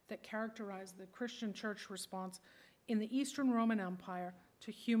that characterize the Christian church response in the Eastern Roman Empire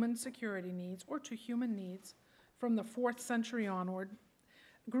to human security needs or to human needs from the 4th century onward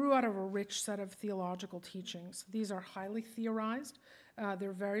grew out of a rich set of theological teachings. These are highly theorized,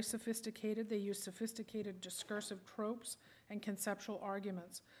 they're very sophisticated, they use sophisticated discursive tropes and conceptual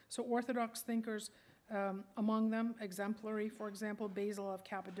arguments. So Orthodox thinkers, among them, exemplary, for example, Basil of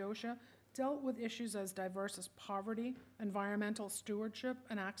Cappadocia, dealt with issues as diverse as poverty, environmental stewardship,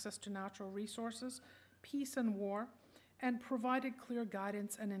 and access to natural resources, peace and war, and provided clear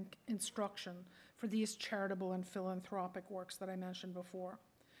guidance and instruction for these charitable and philanthropic works that I mentioned before.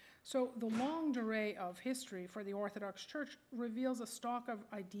 So the longue durée of history for the Orthodox Church reveals a stock of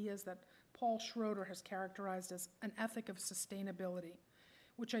ideas that Paul Schroeder has characterized as an ethic of sustainability,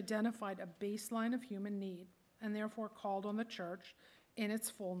 which identified a baseline of human need and therefore called on the church in its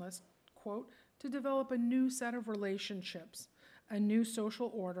fullness, quote, to develop a new set of relationships, a new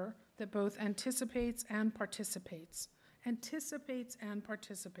social order that both anticipates and participates in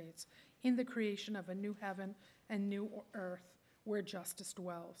the creation of a new heaven and new earth where justice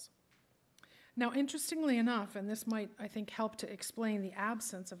dwells. Now, interestingly enough, and this might, I think, help to explain the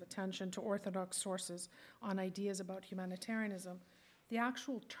absence of attention to Orthodox sources on ideas about humanitarianism, the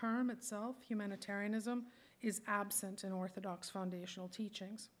actual term itself, humanitarianism, is absent in Orthodox foundational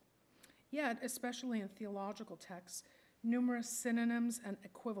teachings. Yet, especially in theological texts, numerous synonyms and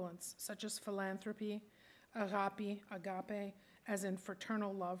equivalents, such as philanthropy, agape, as in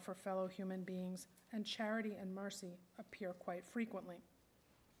fraternal love for fellow human beings, and charity and mercy appear quite frequently.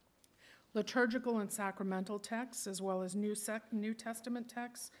 Liturgical and sacramental texts, as well as New Testament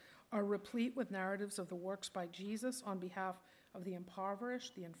texts, are replete with narratives of the works by Jesus on behalf of the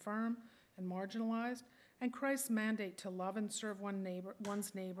impoverished, the infirm, and marginalized, And Christ's mandate to love and serve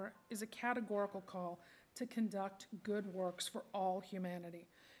one's neighbor is a categorical call to conduct good works for all humanity.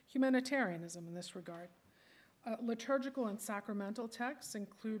 Humanitarianism in this regard. Liturgical and sacramental texts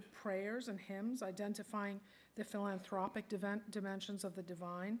include prayers and hymns identifying the philanthropic dimensions of the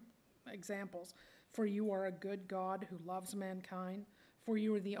divine. Examples: "For you are a good God who loves mankind. For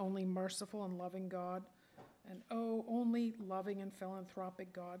you are the only merciful and loving God. And oh, only loving and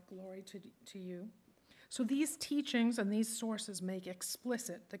philanthropic God, glory to you." So these teachings and these sources make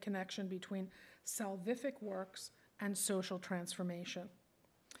explicit the connection between salvific works and social transformation.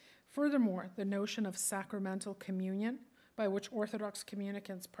 Furthermore, the notion of sacramental communion, by which Orthodox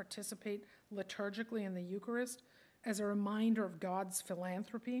communicants participate liturgically in the Eucharist as a reminder of God's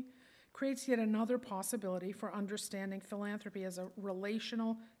philanthropy, creates yet another possibility for understanding philanthropy as a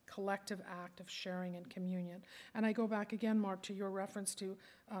relational, collective act of sharing and communion. And I go back again, Mark, to your reference to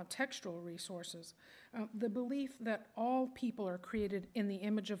textual resources. The belief that all people are created in the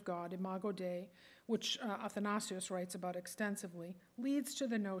image of God, Imago Dei, which Athanasius writes about extensively, leads to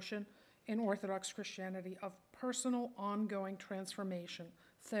the notion in Orthodox Christianity of personal, ongoing transformation,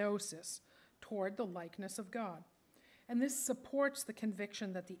 theosis, toward the likeness of God. And this supports the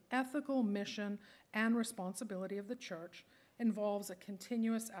conviction that the ethical mission and responsibility of the Church involves a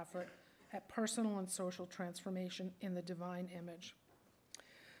continuous effort at personal and social transformation in the divine image.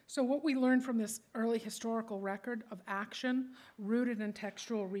 So what we learn from this early historical record of action rooted in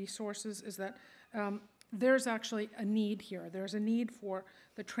textual resources is that there's actually a need here. There's a need for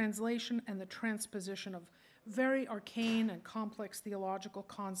the translation and the transposition of very arcane and complex theological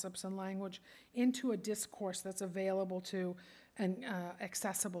concepts and language into a discourse that's available to and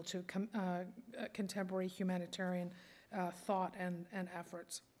accessible to contemporary humanitarian thought and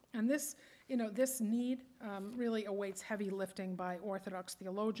efforts. And this, this need really awaits heavy lifting by Orthodox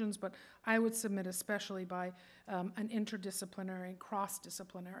theologians, but I would submit especially by an interdisciplinary,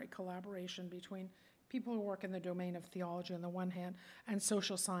 cross-disciplinary collaboration between people who work in the domain of theology on the one hand, and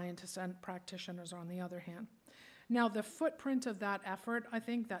social scientists and practitioners on the other hand. Now, the footprint of that effort, I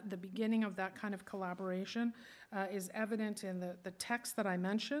think that the beginning of that kind of collaboration is evident in the text that I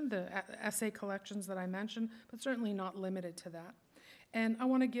mentioned, the essay collections that I mentioned, but certainly not limited to that. And I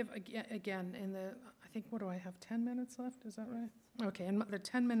want to give, again, I think, what do I have, 10 minutes left? Is that right? Okay, in the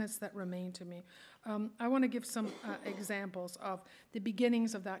 10 minutes that remain to me, I want to give some examples of the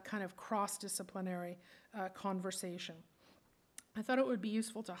beginnings of that kind of cross-disciplinary conversation. I thought it would be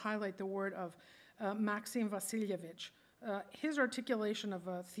useful to highlight the word of Maxim Vassilievich. His articulation of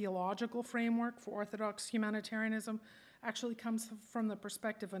a theological framework for Orthodox humanitarianism actually comes from the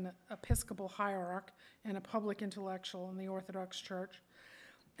perspective of an episcopal hierarch and a public intellectual in the Orthodox Church.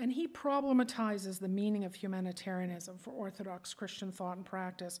 And he problematizes the meaning of humanitarianism for Orthodox Christian thought and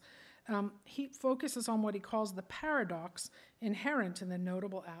practice. He focuses on what he calls the paradox inherent in the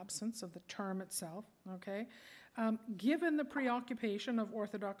notable absence of the term itself, okay, given the preoccupation of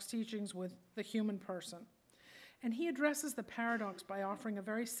Orthodox teachings with the human person. And he addresses the paradox by offering a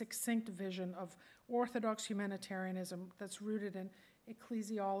very succinct vision of Orthodox humanitarianism that's rooted in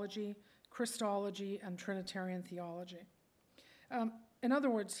ecclesiology, Christology, and Trinitarian theology. In other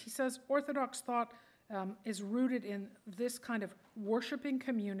words, he says Orthodox thought is rooted in this kind of worshiping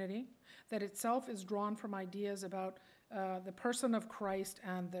community that itself is drawn from ideas about the person of Christ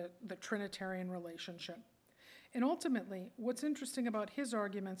and the Trinitarian relationship. And ultimately, what's interesting about his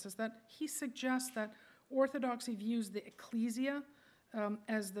arguments is that he suggests that Orthodoxy views the ecclesia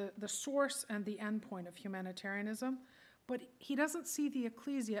as the source and the endpoint of humanitarianism, but he doesn't see the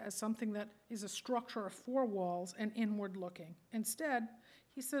ecclesia as something that is a structure of four walls and inward looking. Instead,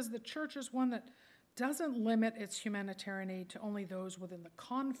 he says the church is one that doesn't limit its humanitarian aid to only those within the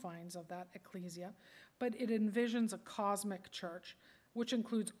confines of that ecclesia, but it envisions a cosmic church, which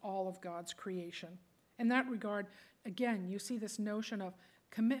includes all of God's creation. In that regard, again, you see this notion of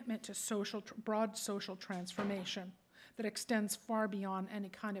commitment to broad social transformation that extends far beyond any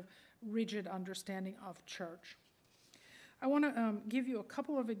kind of rigid understanding of church. I want to give you a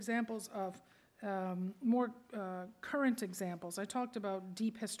couple of examples of more current examples. I talked about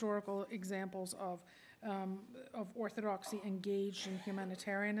deep historical examples of orthodoxy engaged in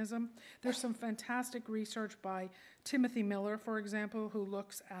humanitarianism. There's some fantastic research by Timothy Miller, for example, who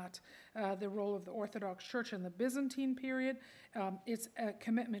looks at the role of the Orthodox Church in the Byzantine period. It's a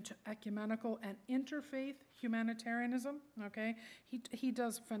commitment to ecumenical and interfaith humanitarianism, okay? He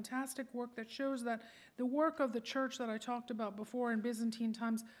does fantastic work that shows that the work of the church that I talked about before in Byzantine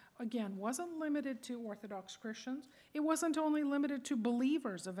times, again, wasn't limited to Orthodox Christians. It wasn't only limited to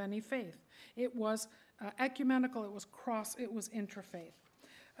believers of any faith. It was ecumenical, it was interfaith.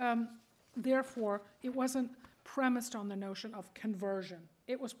 Therefore, it wasn't premised on the notion of conversion.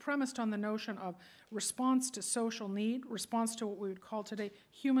 It was premised on the notion of response to social need, response to what we would call today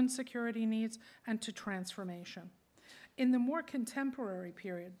human security needs, and to transformation. In the more contemporary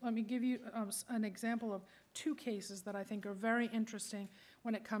period, let me give you an example of two cases that I think are very interesting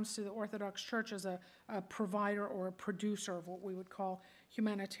when it comes to the Orthodox Church as a provider or a producer of what we would call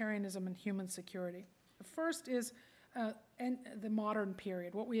humanitarianism and human security. The first is the modern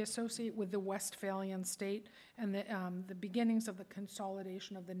period, what we associate with the Westphalian state and the beginnings of the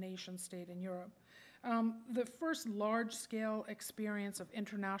consolidation of the nation state in Europe. The first large-scale experience of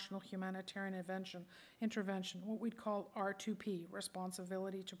international humanitarian intervention, what we'd call R2P,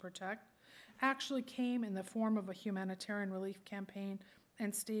 responsibility to protect, actually came in the form of a humanitarian relief campaign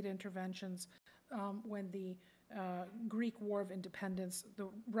and state interventions when the Greek War of Independence, the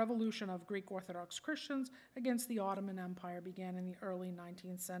revolution of Greek Orthodox Christians against the Ottoman Empire began in the early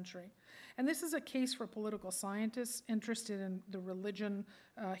 19th century. And this is a case for political scientists interested in the religion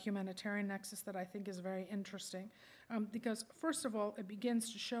humanitarian nexus that I think is very interesting. Because first of all, it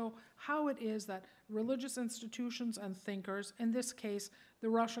begins to show how it is that religious institutions and thinkers, in this case, the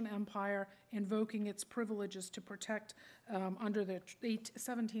Russian Empire invoking its privileges to protect under the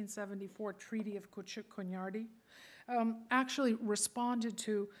 1774 Treaty of Kunyardi, actually responded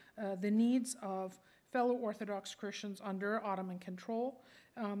to the needs of fellow Orthodox Christians under Ottoman control.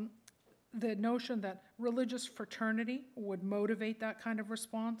 The notion that religious fraternity would motivate that kind of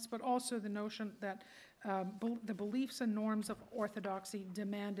response, but also the notion that the beliefs and norms of Orthodoxy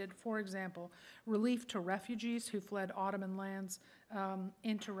demanded, for example, relief to refugees who fled Ottoman lands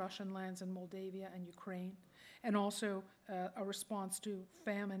into Russian lands in Moldavia and Ukraine, and also a response to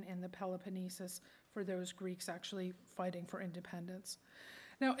famine in the Peloponnesus for those Greeks actually fighting for independence.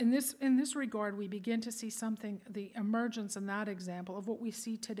 Now, in this regard, we begin to see the emergence in that example of what we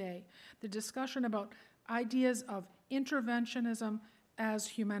see today, the discussion about ideas of interventionism as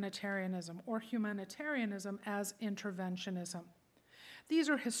humanitarianism, or humanitarianism as interventionism. These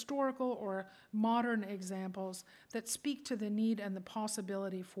are historical or modern examples that speak to the need and the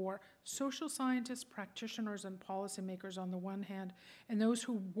possibility for social scientists, practitioners, and policymakers on the one hand, and those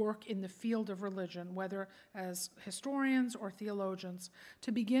who work in the field of religion, whether as historians or theologians,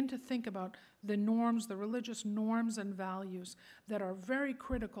 to begin to think about the norms, the religious norms and values that are very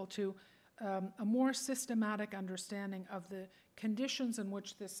critical to a more systematic understanding of the conditions in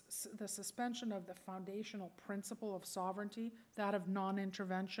which the suspension of the foundational principle of sovereignty, that of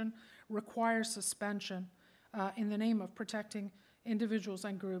non-intervention, requires suspension in the name of protecting individuals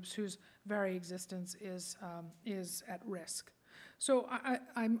and groups whose very existence is at risk. So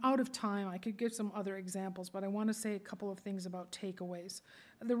I'm out of time. I could give some other examples, but I want to say a couple of things about takeaways.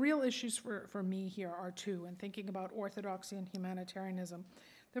 The real issues for me here are two, in thinking about orthodoxy and humanitarianism.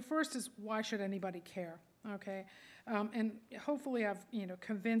 The first is, why should anybody care? Okay, and hopefully I've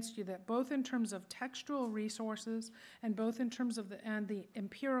convinced you that both in terms of textual resources and both in terms of the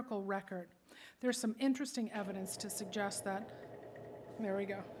empirical record, there's some interesting evidence to suggest that. There we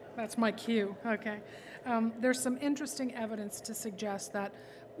go. That's my cue. Okay, there's some interesting evidence to suggest that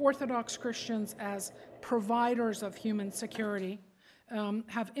Orthodox Christians as providers of human security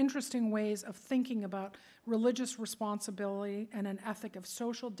have interesting ways of thinking about religious responsibility and an ethic of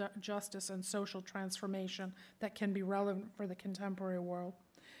social justice and social transformation that can be relevant for the contemporary world.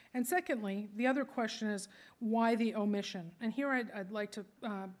 And secondly, the other question is, why the omission? And here I'd like to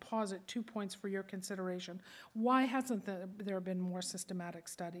posit 2 points for your consideration. Why hasn't there been more systematic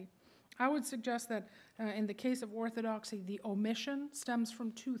study? I would suggest that in the case of orthodoxy, the omission stems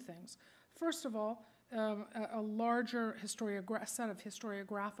from two things. First of all, a larger set of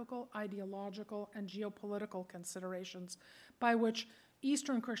historiographical, ideological, and geopolitical considerations by which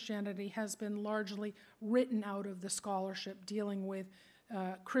Eastern Christianity has been largely written out of the scholarship dealing with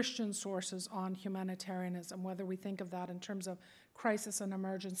Christian sources on humanitarianism, whether we think of that in terms of crisis and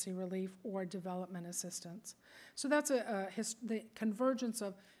emergency relief or development assistance. So that's the convergence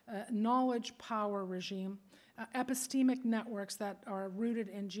of knowledge power regime, epistemic networks that are rooted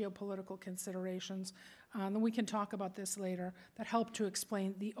in geopolitical considerations, and we can talk about this later, that help to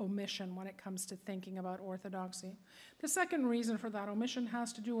explain the omission when it comes to thinking about orthodoxy. The second reason for that omission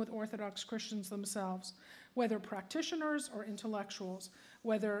has to do with Orthodox Christians themselves, whether practitioners or intellectuals,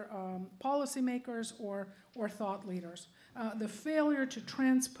 whether policymakers or thought leaders. The failure to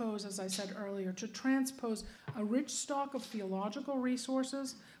transpose, as I said earlier, to transpose a rich stock of theological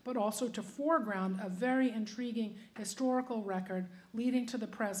resources, but also to foreground a very intriguing historical record leading to the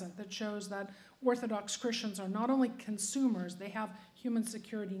present that shows that Orthodox Christians are not only consumers, they have human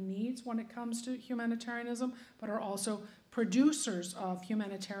security needs when it comes to humanitarianism, but are also producers of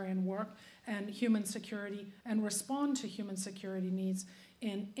humanitarian work and human security and respond to human security needs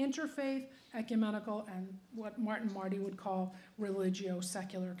in interfaith, ecumenical, and what Martin Marty would call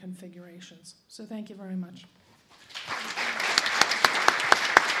religio-secular configurations. So thank you very much.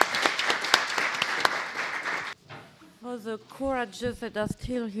 For the courageous that are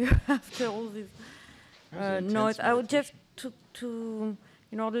still here after all this noise, I would just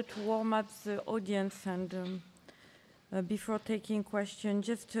in order to warm up the audience and before taking questions,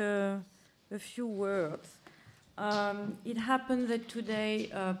 just a few words. It happened that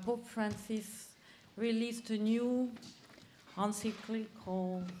today Pope Francis released a new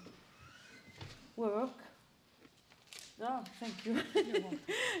encyclical work. Oh, thank you.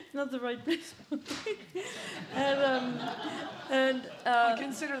 It's not the right place. I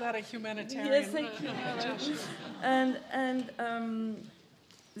consider that a humanitarian. Yes, thank you.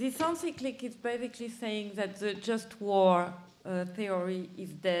 This encyclic is basically saying that the just war theory is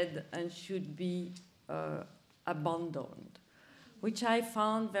dead and should be abandoned, which I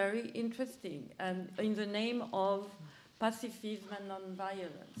found very interesting, and in the name of pacifism and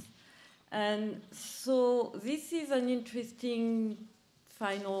non-violence. And so this is an interesting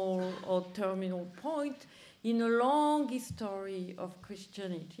final or terminal point in a long history of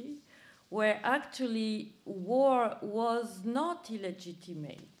Christianity, where actually war was not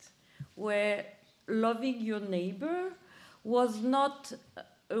illegitimate, where loving your neighbor was not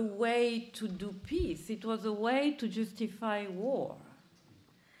a way to do peace, it was a way to justify war.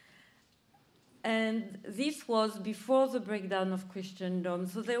 And this was before the breakdown of Christendom.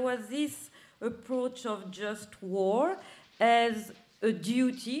 So there was this approach of just war as a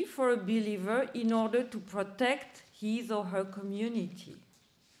duty for a believer in order to protect his or her community.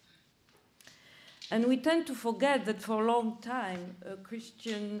 And we tend to forget that for a long time,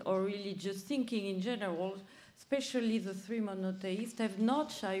 Christian or religious thinking in general, especially the three monotheists, have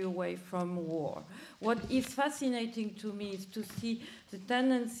not shied away from war. What is fascinating to me is to see the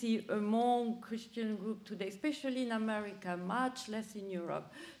tendency among Christian groups today, especially in America, much less in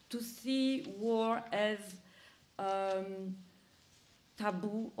Europe, to see war as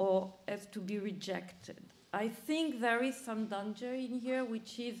taboo or as to be rejected. I think there is some danger in here,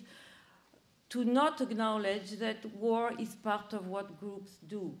 which is to not acknowledge that war is part of what groups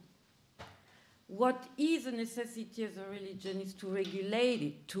do. What is a necessity as a religion is to regulate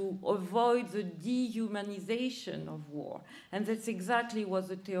it, to avoid the dehumanization of war. And that's exactly what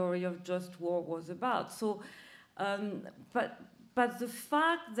the theory of just war was about. So, but the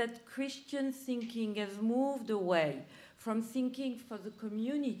fact that Christian thinking has moved away from thinking for the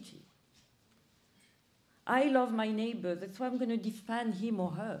community. I love my neighbor, that's why I'm going to defend him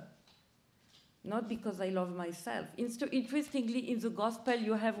or her. Not because I love myself. Interestingly, in the gospel,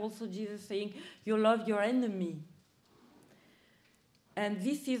 you have also Jesus saying, you love your enemy. And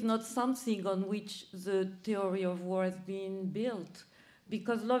this is not something on which the theory of war has been built,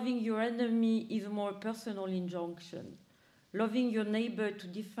 because loving your enemy is a more personal injunction. Loving your neighbor to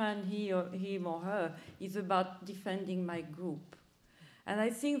defend him or her is about defending my group. And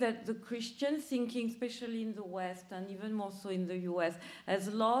I think that the Christian thinking, especially in the West and even more so in the US,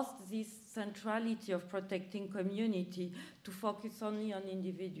 has lost this centrality of protecting community to focus only on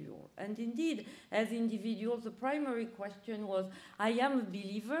individual. And indeed, as individuals, the primary question was, I am a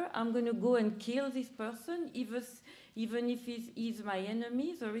believer, I'm going to go and kill this person, even if he's my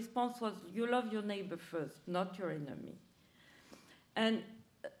enemy. The response was, you love your neighbor first, not your enemy. And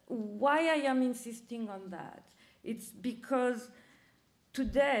why I am insisting on that, it's because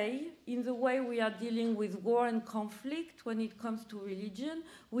today, in the way we are dealing with war and conflict when it comes to religion,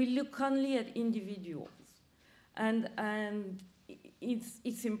 we look only at individuals. And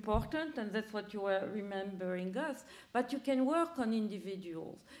it's important, and that's what you were remembering us, but you can work on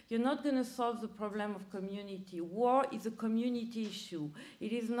individuals. You're not going to solve the problem of community. War is a community issue.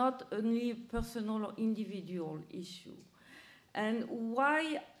 It is not only a personal or individual issue. And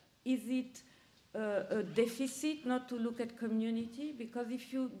why is it a deficit not to look at community? Because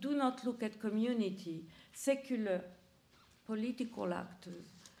if you do not look at community, secular political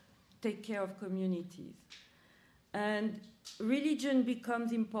actors take care of communities. And religion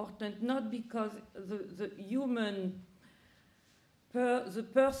becomes important not because the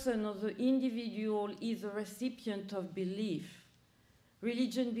person or the individual is a recipient of belief.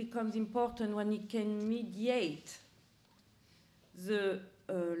 Religion becomes important when it can mediate the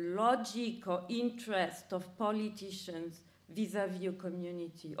logic or interest of politicians vis-à-vis a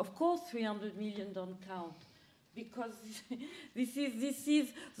community. Of course, 300 million don't count, because this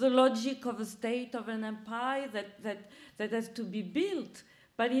is the logic of a state, of an empire that has to be built.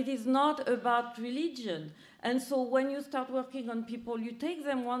 but it is not about religion. And so when you start working on people, you take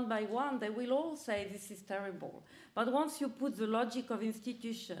them one by one, they will all say this is terrible. But once you put the logic of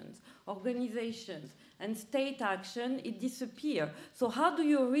institutions, organizations, and state action, it disappears. So how do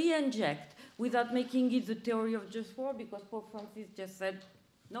you re-inject without making it the theory of just war? Because Pope Francis just said,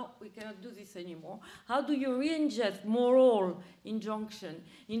 no, we cannot do this anymore. How do you re-inject moral injunction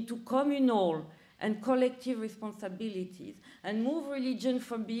into communal and collective responsibilities and move religion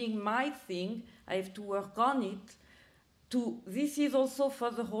from being my thing, I have to work on it, to this is also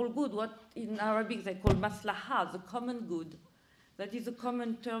for the whole good, what in Arabic they call maslaha, the common good. That is a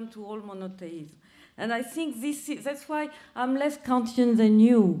common term to all monotheism. And I think that's why I'm less Kantian than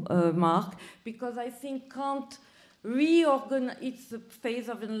you, Mark, because I think Kant reorganize, it's a phase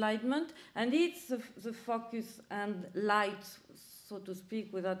of enlightenment, and it's the focus and light, so to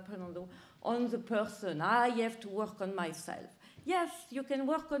speak, without pun on the person. I have to work on myself. Yes, you can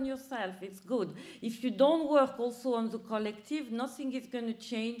work on yourself, it's good. If you don't work also on the collective, nothing is going to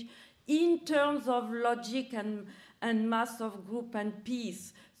change in terms of logic and mass of group and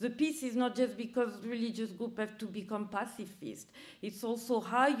peace. The peace is not just because religious groups have to become pacifist. It's also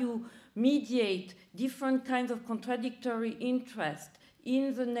how you mediate different kinds of contradictory interests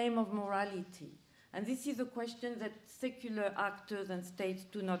in the name of morality. And this is a question that secular actors and states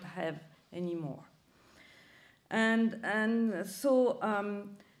do not have anymore. And so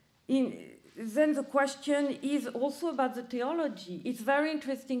then the question is also about the theology. It's very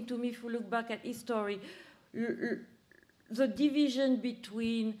interesting to me if we look back at history, the division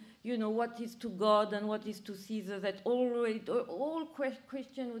between, you know, what is to God and what is to Caesar, that all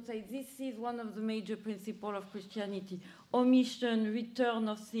Christians would say this is one of the major principles of Christianity, omission, return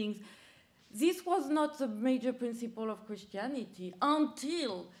of things. This was not the major principle of Christianity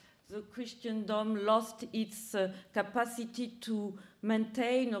until the Christendom lost its capacity to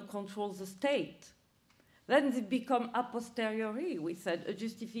maintain or control the state. Then it became a posteriori, we said, a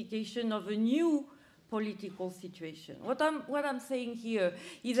justification of a new political situation. What I'm saying here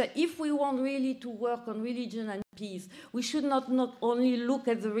is that if we want really to work on religion and peace, we should not only look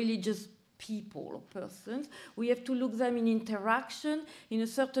at the religious people or persons, we have to look them in interaction in a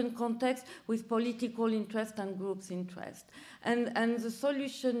certain context with political interest and groups' interest. And the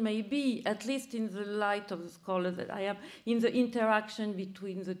solution may be, at least in the light of the scholar that I am, in the interaction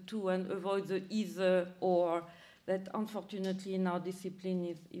between the two and avoid the either or that unfortunately in our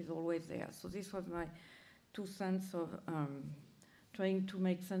discipline is always there. So this was my 2 cents of trying to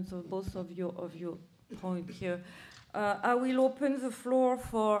make sense of both of your point here. I will open the floor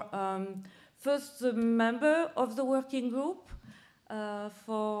for first the member of the working group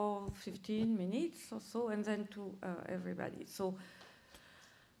for 15 minutes or so, and then to everybody. So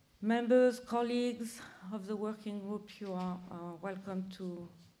members, colleagues of the working group, you are welcome to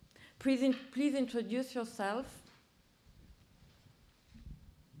please introduce yourself.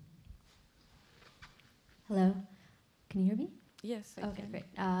 Hello, can you hear me? Yes, I Okay, can. great.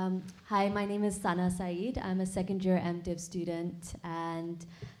 Hi, my name is Sana Saeed. I'm a second-year MDiv student, and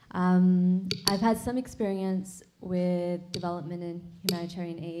I've had some experience with development and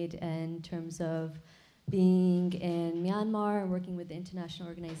humanitarian aid in terms of being in Myanmar and working with the International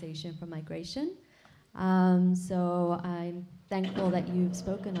Organization for Migration. So I'm thankful that you've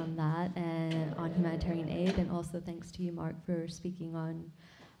spoken on that and on humanitarian aid, and also thanks to you, Mark, for speaking on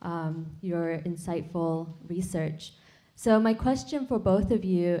your insightful research. So my question for both of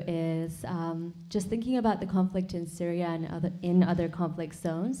you is, just thinking about the conflict in Syria and in other conflict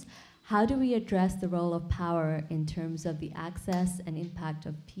zones, how do we address the role of power in terms of the access and impact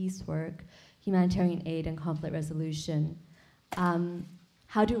of peace work, humanitarian aid, and conflict resolution?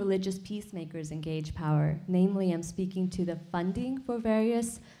 How do religious peacemakers engage power? Namely, I'm speaking to the funding for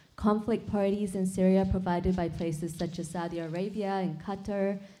various conflict parties in Syria provided by places such as Saudi Arabia and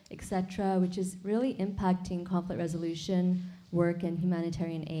Qatar, etc., which is really impacting conflict resolution work and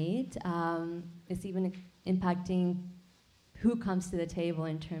humanitarian aid. It's even impacting who comes to the table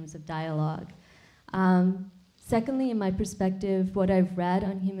in terms of dialogue. Secondly, in my perspective, what I've read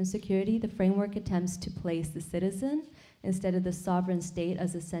on human security, the framework attempts to place the citizen instead of the sovereign state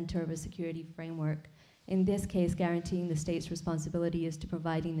as the center of a security framework. In this case, guaranteeing the state's responsibility is to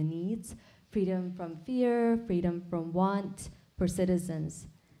providing the needs, freedom from fear, freedom from want for citizens.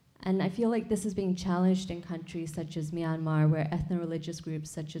 And I feel like this is being challenged in countries such as Myanmar, where ethno-religious groups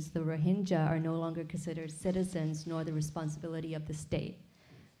such as the Rohingya are no longer considered citizens nor the responsibility of the state.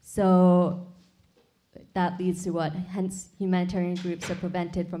 So that leads to what? Hence, humanitarian groups are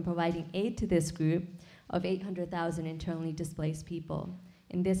prevented from providing aid to this group of 800,000 internally displaced people.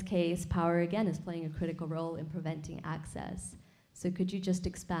 In this case, power again is playing a critical role in preventing access. So could you just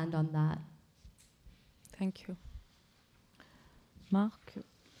expand on that? Thank you. Mark,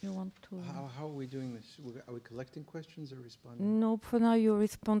 you want to? How are we doing this? Are we collecting questions or responding? No, for now you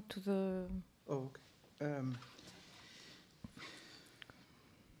respond to the... Oh, okay.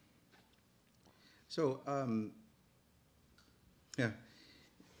 Yeah.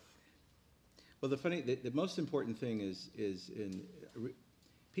 Well, the most important thing is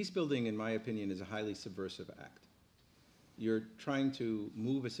peace building, in my opinion, is a highly subversive act. You're trying to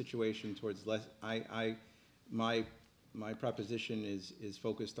move a situation towards less. My proposition is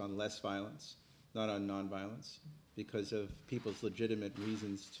focused on less violence, not on nonviolence, because of people's legitimate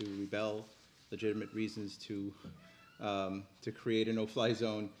reasons to rebel, legitimate reasons to create a no-fly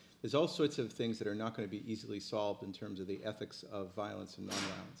zone. There's all sorts of things that are not going to be easily solved in terms of the ethics of violence and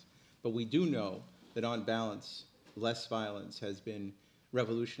nonviolence. But we do know that on balance, less violence has been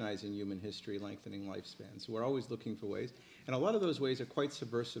revolutionizing human history, lengthening lifespans. So we're always looking for ways. And a lot of those ways are quite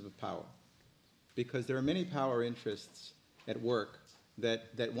subversive of power, because there are many power interests at work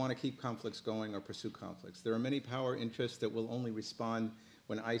that want to keep conflicts going or pursue conflicts. There are many power interests that will only respond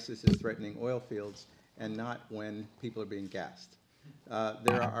when ISIS is threatening oil fields and not when people are being gassed.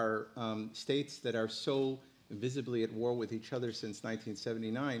 There are states that are so visibly at war with each other since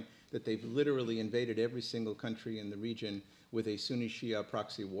 1979 that they've literally invaded every single country in the region with a Sunni Shia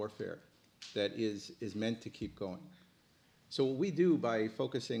proxy warfare that is meant to keep going. So what we do by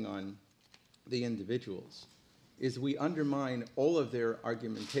focusing on the individuals is we undermine all of their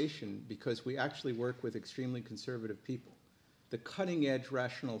argumentation, because we actually work with extremely conservative people. The cutting-edge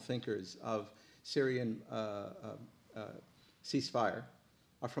rational thinkers of Syrian ceasefire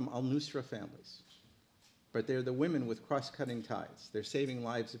are from al-Nusra families. But they're the women with cross-cutting ties. They're saving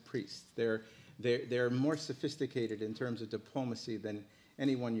lives of priests. They're more sophisticated in terms of diplomacy than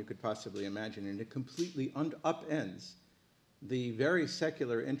anyone you could possibly imagine, and it completely upends the very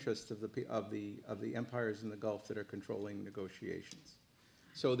secular interests of the empires in the Gulf that are controlling negotiations.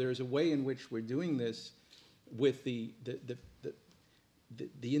 So there's a way in which we're doing this with the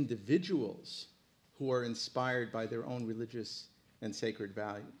individuals who are inspired by their own religious and sacred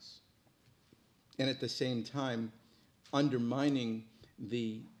values, and at the same time undermining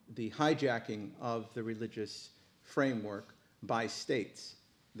the hijacking of the religious framework by states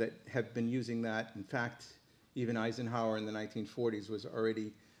that have been using that. In fact, even Eisenhower in the 1940s was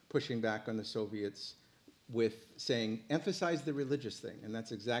already pushing back on the Soviets with saying, emphasize the religious thing. And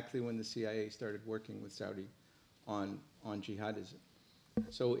that's exactly when the CIA started working with Saudi on jihadism.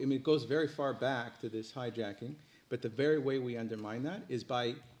 So I mean, it goes very far back to this hijacking, but the very way we undermine that is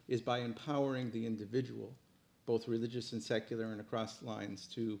by empowering the individual, both religious and secular and across lines,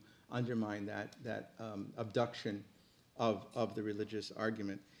 to undermine that abduction of the religious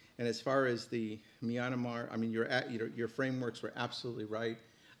argument. And as far as the Myanmar, I mean, your frameworks were absolutely right.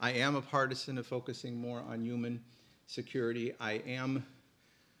 I am a partisan of focusing more on human security. I am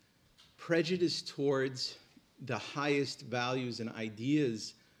prejudiced towards the highest values and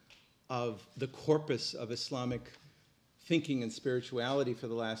ideas of the corpus of Islamic thinking and spirituality for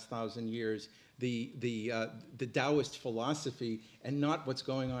the last 1,000 years, the Taoist philosophy, and not what's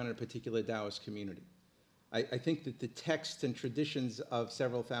going on in a particular Taoist community. I think that the texts and traditions of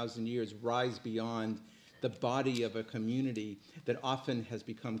several thousand years rise beyond the body of a community that often has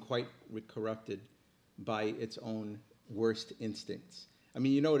become quite corrupted by its own worst instincts. I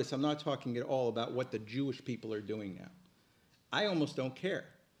mean, you notice I'm not talking at all about what the Jewish people are doing now. I almost don't care,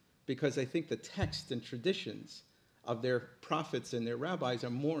 because I think the texts and traditions of their prophets and their rabbis are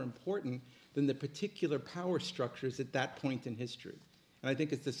more important than the particular power structures at that point in history. And I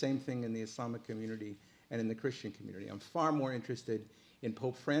think it's the same thing in the Islamic community and in the Christian community. I'm far more interested in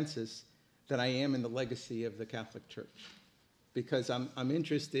Pope Francis than I am in the legacy of the Catholic Church, because I'm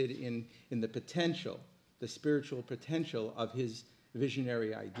interested in the potential, the spiritual potential of his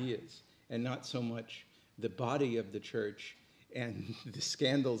visionary ideas, and not so much the body of the church and the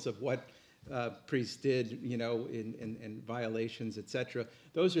scandals of what priests did, you know, in violations, etc.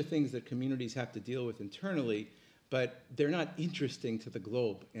 Those are things that communities have to deal with internally, but they're not interesting to the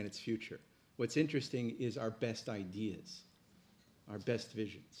globe and its future. What's interesting is our best ideas, our best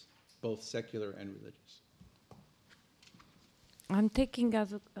visions, both secular and religious. I'm taking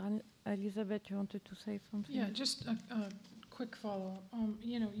as Elizabeth, you wanted to say something? Yeah, just a quick follow-up.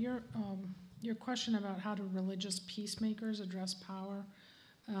 You know, your question about how do religious peacemakers address power,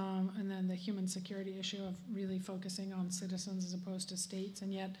 and then the human security issue of really focusing on citizens as opposed to states,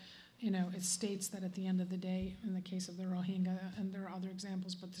 and yet, you know, it's states that at the end of the day, in the case of the Rohingya, and there are other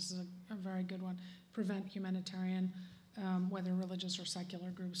examples, but this is a very good one, prevent humanitarian whether religious or secular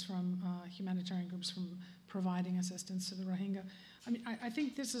groups from humanitarian groups from providing assistance to the Rohingya. I mean, I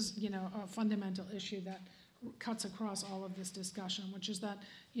think this is, a fundamental issue that cuts across all of this discussion, which is that,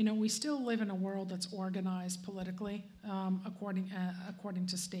 we still live in a world that's organized politically according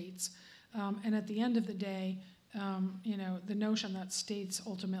to states. And at the end of the day, the notion that states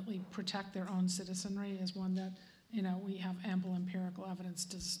ultimately protect their own citizenry is one that, we have ample empirical evidence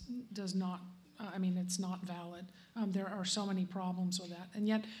does not, it's not valid. There are so many problems with that. And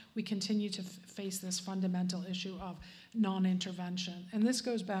yet we continue to face this fundamental issue of non-intervention. And this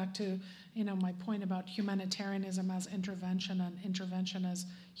goes back to, my point about humanitarianism as intervention and intervention as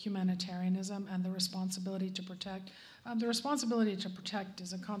humanitarianism and the responsibility to protect. The responsibility to protect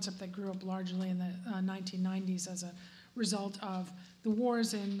is a concept that grew up largely in the 1990s as a result of the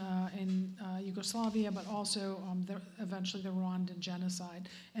wars in Yugoslavia, but also eventually the Rwandan genocide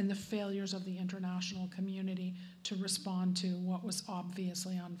and the failures of the international community to respond to what was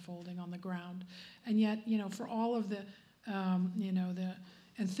obviously unfolding on the ground. And yet, for all of the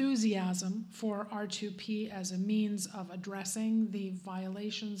enthusiasm for R2P as a means of addressing the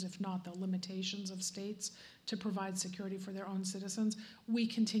violations, if not the limitations of states to provide security for their own citizens, we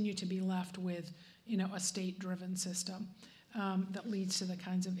continue to be left with, a state-driven system that leads to the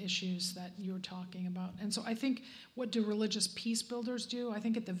kinds of issues that you're talking about. And so I think, what do religious peace builders do? I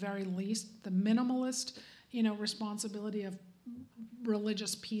think at the very least, the minimalist, responsibility of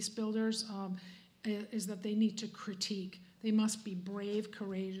religious peace builders is that they need to critique. They must be brave,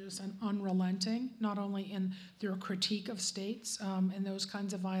 courageous, and unrelenting, not only in their critique of states and those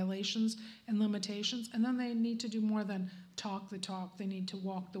kinds of violations and limitations, and then they need to do more than talk the talk. They need to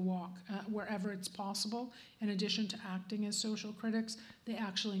walk the walk wherever it's possible. In addition to acting as social critics, they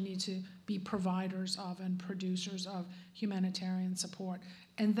actually need to be providers of and producers of humanitarian support.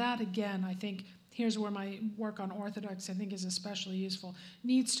 And that, again, I think, here's where my work on Orthodox, I think, is especially useful,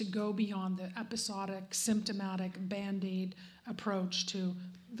 needs to go beyond the episodic, symptomatic, Band-Aid approach to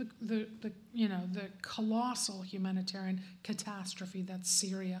the colossal humanitarian catastrophe that's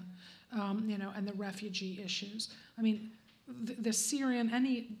Syria, and the refugee issues. I mean, the Syrian,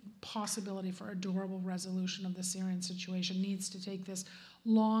 any possibility for a durable resolution of the Syrian situation needs to take this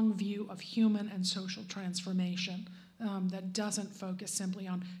long view of human and social transformation that doesn't focus simply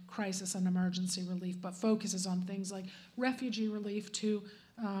on crisis and emergency relief, but focuses on things like refugee relief too,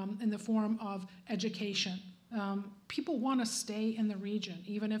 in the form of education. People want to stay in the region,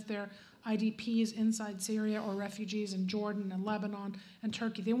 even if they're IDPs inside Syria or refugees in Jordan and Lebanon and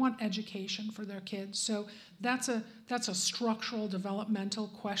Turkey. They want education for their kids. So that's a structural developmental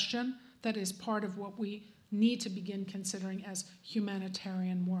question that is part of what we need to begin considering as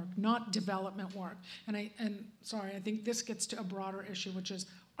humanitarian work, not development work. And I think this gets to a broader issue, which is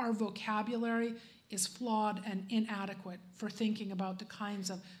our vocabulary is flawed and inadequate for thinking about the kinds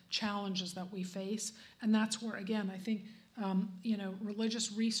of challenges that we face. And that's where, again, I think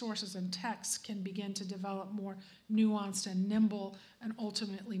religious resources and texts can begin to develop more nuanced and nimble and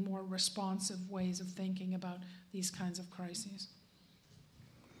ultimately more responsive ways of thinking about these kinds of crises.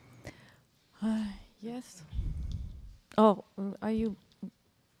 Yes. Oh, are you?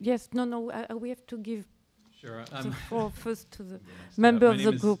 Yes. No. We have to give Sure. the floor first to the Yes, member my of name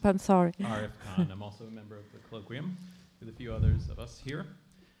the is group. I'm sorry. Arif Khan. I'm also a member of the colloquium with a few others of us here.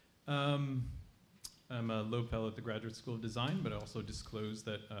 I'm a Loeb Fellow at the Graduate School of Design, but I also disclose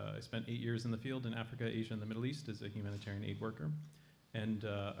that I spent 8 years in the field in Africa, Asia, and the Middle East as a humanitarian aid worker. And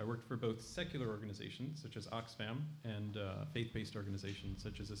I worked for both secular organizations, such as Oxfam, and faith-based organizations,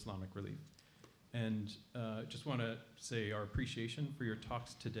 such as Islamic Relief. And just want to say our appreciation for your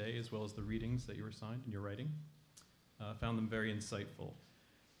talks today, as well as the readings that you were assigned in your writing. Found them very insightful.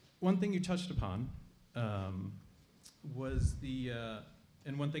 One thing you touched upon was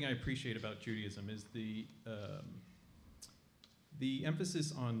and one thing I appreciate about Judaism is the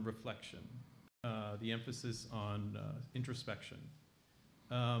emphasis on reflection, the emphasis on introspection.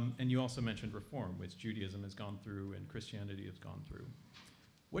 And you also mentioned reform, which Judaism has gone through and Christianity has gone through.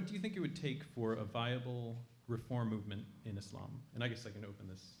 What do you think it would take for a viable reform movement in Islam? And I guess I can open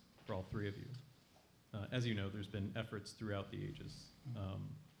this for all three of you. As you know, there's been efforts throughout the ages.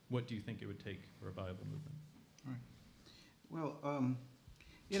 What do you think it would take for a viable movement? All right. Well,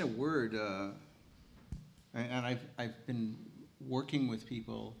 in a word, and I've been working with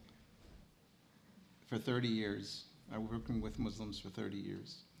people for 30 years. I'm working with Muslims for 30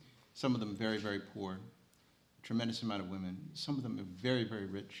 years. Some of them very, very poor. Tremendous amount of women. Some of them are very, very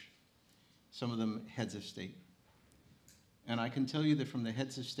rich. Some of them heads of state. And I can tell you that from the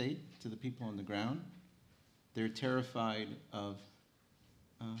heads of state to the people on the ground, they're terrified of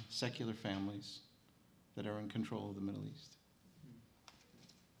secular families that are in control of the Middle East.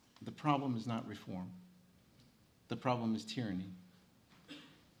 The problem is not reform. The problem is tyranny.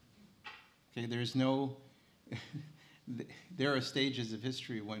 Okay, there's no, there are stages of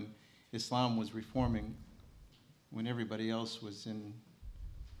history when Islam was reforming, when everybody else was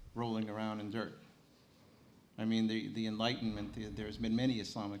rolling around in dirt. I mean, the Enlightenment, there's been many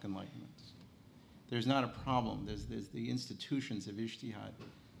Islamic Enlightenments. There's not a problem. There's the institutions of ijtihad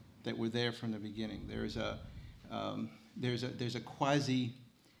that were there from the beginning. There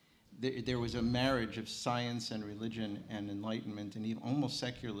was a marriage of science and religion and enlightenment and even almost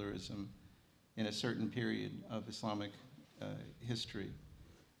secularism in a certain period of Islamic history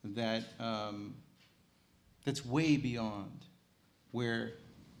that's way beyond where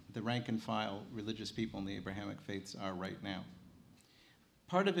the rank and file religious people in the Abrahamic faiths are right now.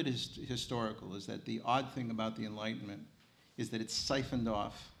 Part of it is historical, is that the odd thing about the Enlightenment is that it siphoned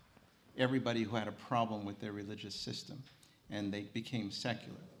off everybody who had a problem with their religious system, and they became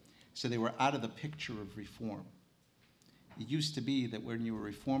secular. So they were out of the picture of reform. It used to be that when you were a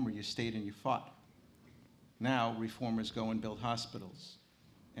reformer, you stayed and you fought. Now, reformers go and build hospitals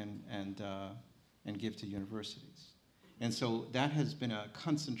and give to universities. And so that has been a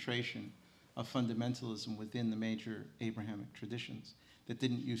concentration of fundamentalism within the major Abrahamic traditions that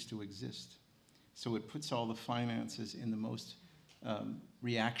didn't used to exist. So it puts all the finances in the most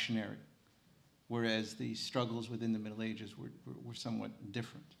reactionary, whereas the struggles within the Middle Ages were somewhat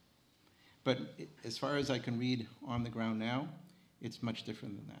different. But as far as I can read on the ground now, it's much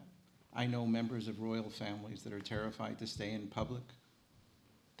different than that. I know members of royal families that are terrified to stay in public,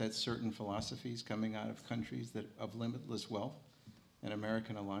 that certain philosophies coming out of countries of limitless wealth and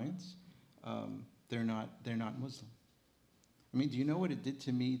American alliance, they're not Muslim. I mean, do you know what it did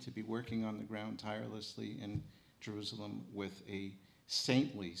to me to be working on the ground tirelessly in Jerusalem with a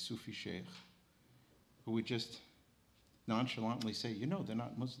saintly Sufi sheikh who would just nonchalantly say, you know, they're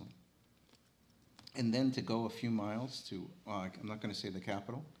not Muslim. And then to go a few miles to, I'm not going to say the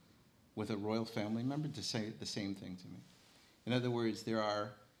capital, with a royal family member to say the same thing to me. In other words,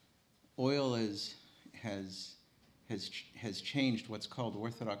 oil has changed what's called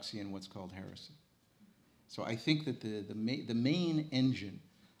orthodoxy and what's called heresy. So I think that the main engine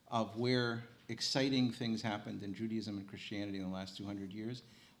of where exciting things happened in Judaism and Christianity in the last 200 years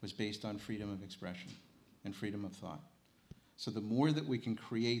was based on freedom of expression and freedom of thought. So the more that we can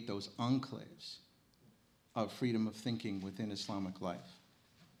create those enclaves of freedom of thinking within Islamic life,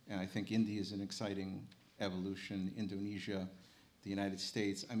 and I think India is an exciting evolution, Indonesia, the United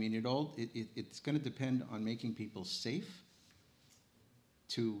States. I mean, it's going to depend on making people safe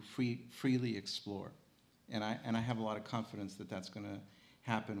to freely explore. And I have a lot of confidence that that's going to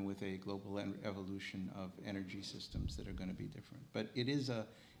happen with a global evolution of energy systems that are going to be different. But it is a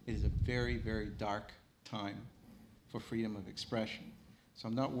very, very dark time for freedom of expression. So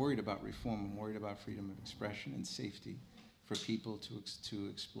I'm not worried about reform. I'm worried about freedom of expression and safety for people to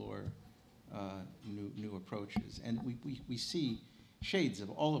explore new approaches. And we see shades of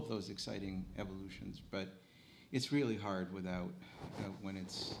all of those exciting evolutions, but it's really hard without when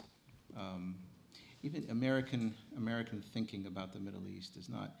it's even American thinking about the Middle East is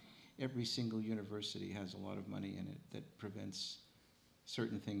not. Every single university has a lot of money in it that prevents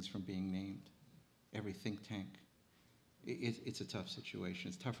certain things from being named. Every think tank. It's a tough situation.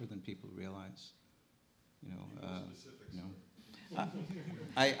 It's tougher than people realize.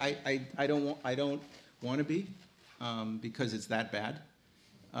 I don't want to be because it's that bad.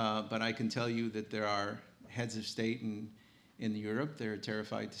 But I can tell you that there are heads of state in Europe. They're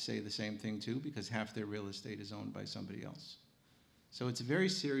terrified to say the same thing too, because half their real estate is owned by somebody else. So it's a very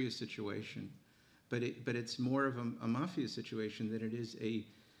serious situation, but it's more of a mafia situation than it is a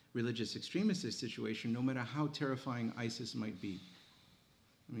religious extremist situation, no matter how terrifying ISIS might be.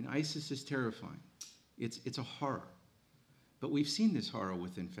 I mean, ISIS is terrifying. It's a horror. But we've seen this horror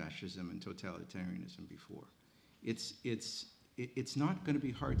within fascism and totalitarianism before. It's not going to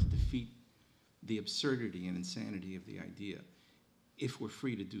be hard to defeat the absurdity and insanity of the idea if we're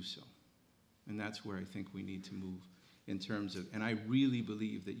free to do so. And that's where I think we need to move in terms of, and I really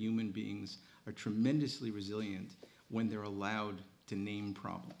believe that human beings are tremendously resilient when they're allowed to name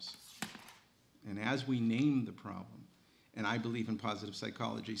problems. And as we name the problem, and I believe in positive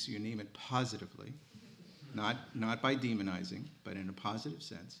psychology, so you name it positively, not by demonizing, but in a positive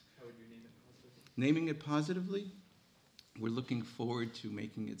sense. How would you name it positively? Naming it positively, we're looking forward to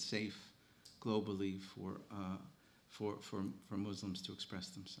making it safe globally for Muslims to express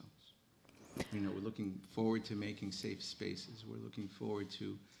themselves. We're looking forward to making safe spaces. We're looking forward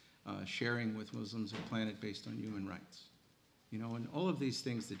to sharing with Muslims a planet based on human rights. And all of these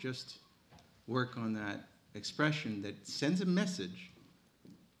things that just work on that expression that sends a message,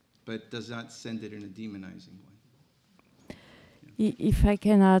 but does not send it in a demonizing way. If I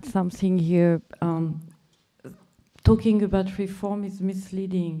can add something here, talking about reform is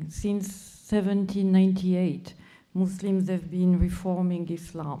misleading. Since 1798, Muslims have been reforming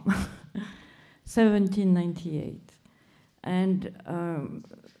Islam. 1798. And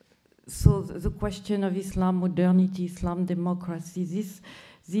so the question of Islam modernity, Islam democracy,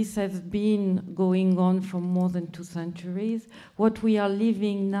 this has been going on for more than 2 centuries. What we are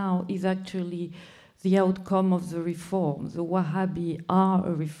living now is actually the outcome of the reform. The Wahhabi are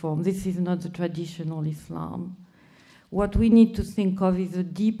a reform. This is not the traditional Islam. What we need to think of is the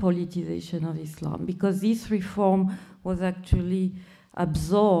depoliticization of Islam, because this reform was actually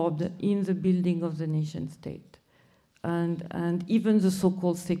absorbed in the building of the nation state. And even the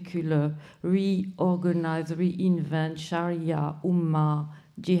so-called secular reorganize, reinvent Sharia, Ummah,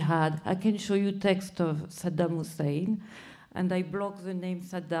 Jihad. I can show you text of Saddam Hussein, and I block the name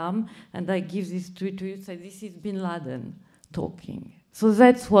Saddam, and I give this tweet to you, say this is Bin Laden talking. So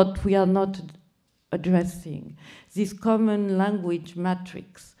that's what we are not addressing, this common language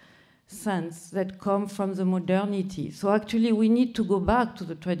matrix sense that come from the modernity. So actually we need to go back to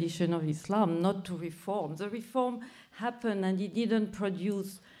the tradition of Islam, not to reform. The reform happened and it didn't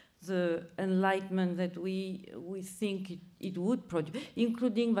produce the enlightenment that we think it would produce,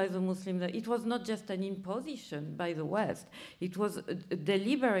 including by the Muslims. It was not just an imposition by the West. It was a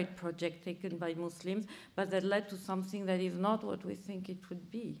deliberate project taken by Muslims, but that led to something that is not what we think it would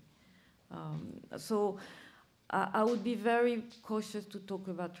be. So I would be very cautious to talk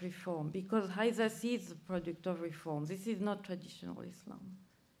about reform, because Haizas is a product of reform. This is not traditional Islam.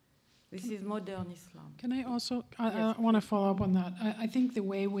 This is modern Islam. Can I also, Yes. I want to follow up on that. I think the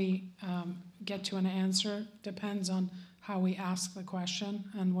way we get to an answer depends on how we ask the question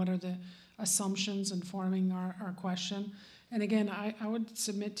and what are the assumptions informing our question. And again, I would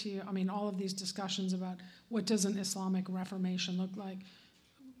submit to you, I mean, all of these discussions about what does an Islamic Reformation look like,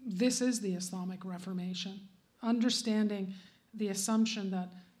 this is the Islamic Reformation. Understanding the assumption that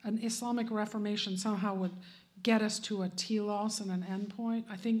an Islamic Reformation somehow would get us to a telos and an endpoint,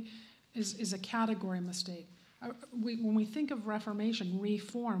 I think is a category mistake. When we think of Reformation,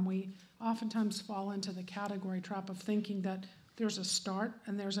 reform, we oftentimes fall into the category trap of thinking that there's a start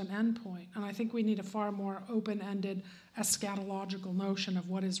and there's an endpoint. And I think we need a far more open-ended eschatological notion of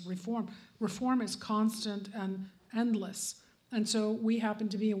what is reform. Reform is constant and endless. And so we happen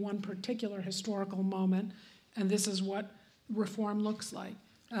to be in one particular historical moment, and this is what reform looks like.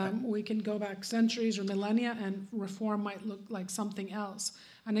 We can go back centuries or millennia, and reform might look like something else.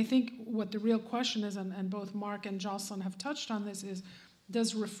 And I think what the real question is, and both Mark and Jocelyn have touched on this, is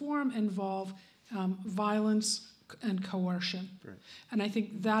does reform involve violence and coercion? Right. And I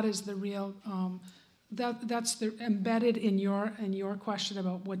think that is the real, that's the embedded in your question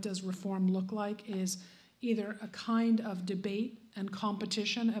about what does reform look like, is either a kind of debate and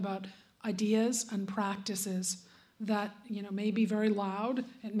competition about ideas and practices that may be very loud,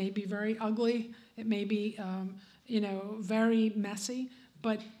 it may be very ugly, it may be very messy,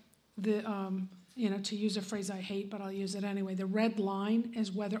 but the to use a phrase I hate, but I'll use it anyway, the red line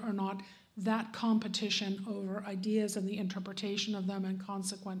is whether or not that competition over ideas and the interpretation of them and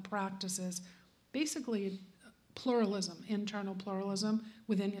consequent practices, basically pluralism, internal pluralism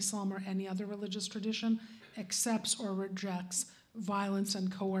within Islam or any other religious tradition, accepts or rejects violence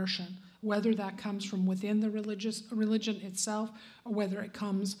and coercion, whether that comes from within the religion itself or whether it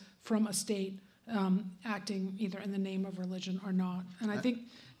comes from a state acting either in the name of religion or not. And I think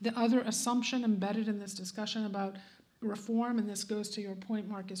the other assumption embedded in this discussion about reform, and this goes to your point,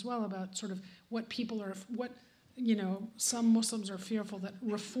 Mark, as well, about sort of what people are, some Muslims are fearful that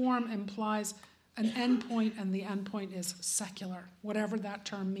reform implies an endpoint, and the endpoint is secular, whatever that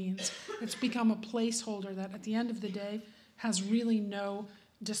term means. It's become a placeholder that at the end of the day has really no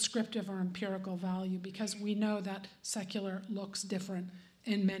descriptive or empirical value, because we know that secular looks different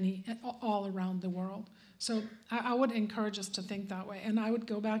in all around the world. So I would encourage us to think that way. And I would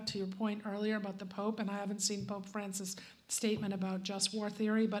go back to your point earlier about the Pope, and I haven't seen Pope Francis' statement about just war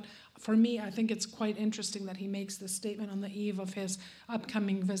theory, but for me, I think it's quite interesting that he makes this statement on the eve of his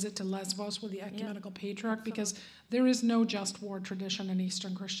upcoming visit to Lesbos with the Ecumenical Patriarch, because there is no just war tradition in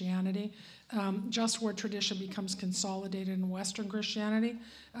Eastern Christianity. Just war tradition becomes consolidated in Western Christianity.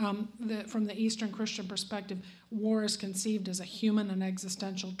 From the Eastern Christian perspective, war is conceived as a human and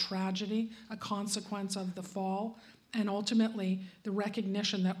existential tragedy, a consequence of the fall, and ultimately the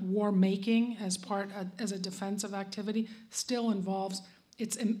recognition that war making as a defensive activity still involves,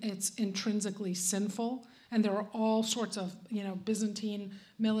 it's intrinsically sinful, And there are all sorts of, Byzantine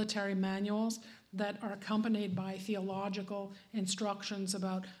military manuals that are accompanied by theological instructions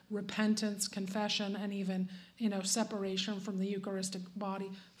about repentance, confession, and even, separation from the Eucharistic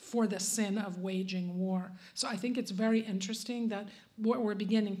body for the sin of waging war. So I think it's very interesting that what we're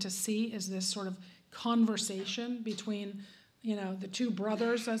beginning to see is this sort of conversation between, the two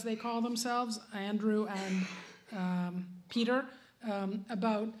brothers, as they call themselves, Andrew and Peter,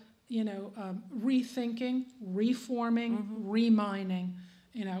 about, rethinking, reforming, remining,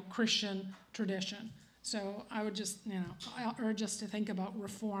 Christian tradition. So I would just, I urge us to think about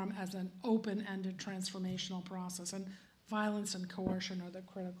reform as an open-ended transformational process, and violence and coercion are the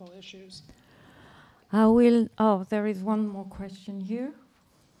critical issues. There is one more question here.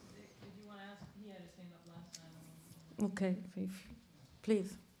 Did you want to ask? He had his hand up last time. Okay,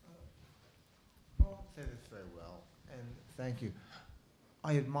 please. Paul said this very well, and thank you.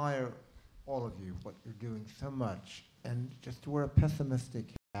 I admire all of you, what you're doing so much, and just to wear a pessimistic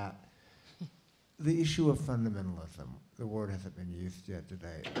hat, the issue of fundamentalism, the word hasn't been used yet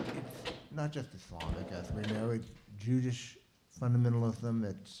today. It's not just Islamic, as we know, it's Jewish fundamentalism,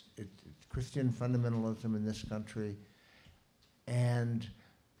 it's Christian fundamentalism in this country, and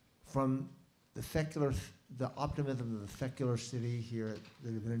from the optimism of the secular city here at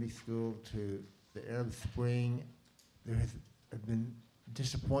the Divinity School to the Arab Spring, there has been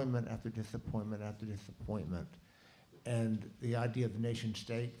disappointment after disappointment after disappointment. And the idea of the nation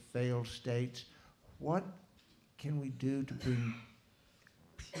state, failed states, what can we do to bring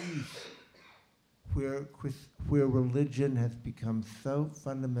peace where religion has become so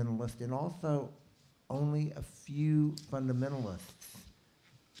fundamentalist, and also only a few fundamentalists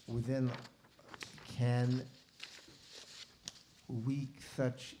within can wreak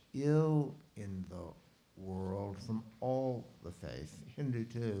such ill in the world from all the faiths, Hindu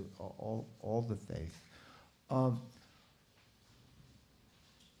too, all the faiths.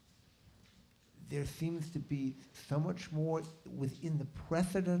 There seems to be so much more within the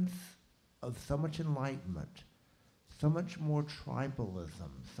precedence of so much enlightenment, so much more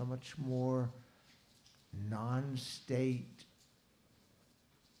tribalism, so much more non-state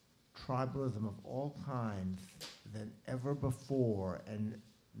tribalism of all kinds than ever before. And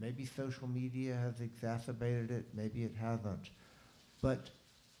maybe social media has exacerbated it, maybe it hasn't. But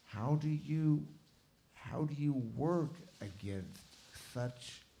how do you work against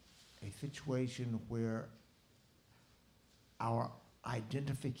such a situation where our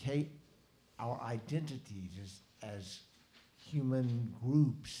identities as human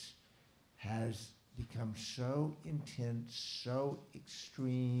groups has become so intense, so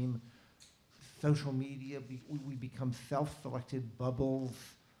extreme? Social media, we become self-selected bubbles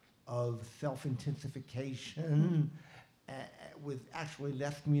of self-intensification with actually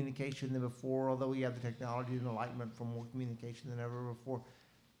less communication than before, although we have the technology and enlightenment for more communication than ever before.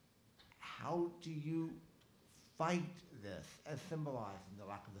 How do you fight this, as symbolized in the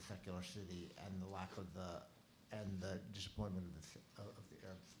lack of the secular city and the lack of the disappointment of the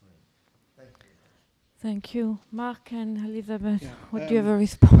Arab Spring? Thank you. Thank you. Mark and Elizabeth, Yeah, what do you have a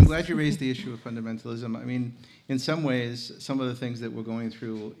response? I'm glad you raised the issue of fundamentalism. I mean, in some ways, some of the things that we're going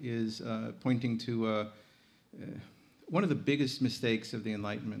through is pointing to one of the biggest mistakes of the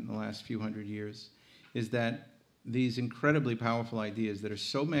Enlightenment in the last few hundred years is that these incredibly powerful ideas that are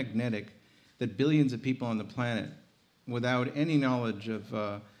so magnetic that billions of people on the planet, without any knowledge of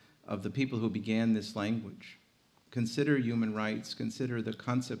the people who began this language, consider human rights, consider the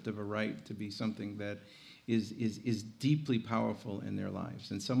concept of a right to be something that is deeply powerful in their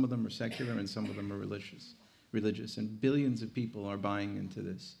lives. And some of them are secular and some of them are religious. And billions of people are buying into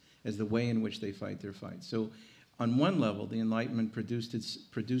this as the way in which they fight their fight. So on one level, the Enlightenment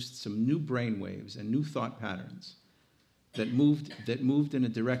produced some new brainwaves and new thought patterns that moved in a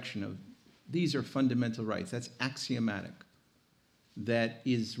direction of these are fundamental rights. That's axiomatic. That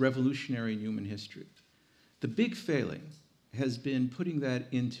is revolutionary in human history. The big failing has been putting that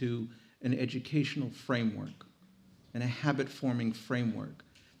into an educational framework and a habit-forming framework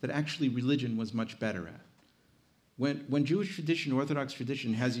that actually religion was much better at. When Jewish tradition, Orthodox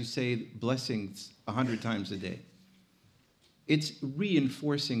tradition, has you say blessings 100 times a day, it's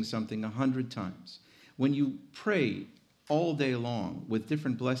reinforcing something 100 times. When you pray all day long with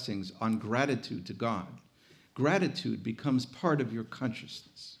different blessings on gratitude to God, gratitude becomes part of your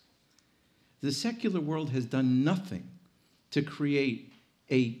consciousness. The secular world has done nothing to create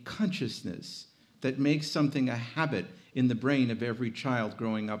a consciousness that makes something a habit in the brain of every child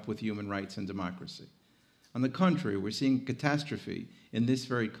growing up with human rights and democracy. On the contrary, we're seeing catastrophe in this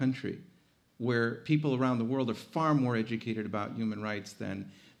very country where people around the world are far more educated about human rights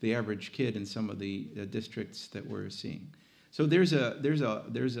than the average kid in some of the districts that we're seeing. So there's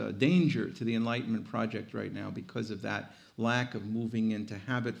a danger to the Enlightenment project right now because of that lack of moving into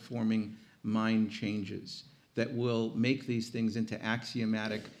habit-forming mind changes that will make these things into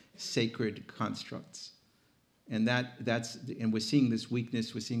axiomatic, sacred constructs. And and we're seeing this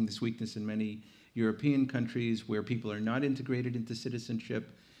weakness. We're seeing this weakness in many European countries where people are not integrated into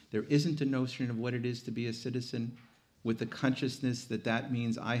citizenship. There isn't a notion of what it is to be a citizen with the consciousness that that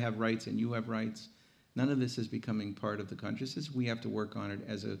means I have rights and you have rights. None of this is becoming part of the consciousness. We have to work on it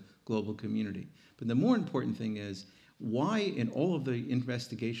as a global community. But the more important thing is, why in all of the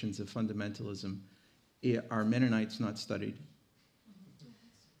investigations of fundamentalism are Mennonites not studied?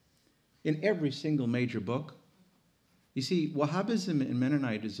 In every single major book. You see, Wahhabism and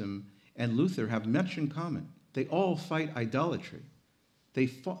Mennonitism and Luther have much in common. They all fight idolatry.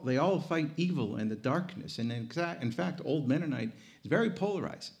 They all fight evil and the darkness. And in fact, old Mennonite is very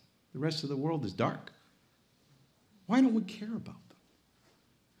polarizing. The rest of the world is dark. Why don't we care about them?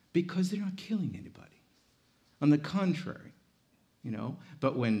 Because they're not killing anybody. On the contrary, you know.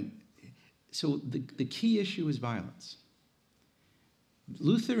 But so the key issue is violence.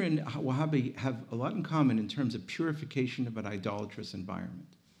 Luther and Wahhabi have a lot in common in terms of purification of an idolatrous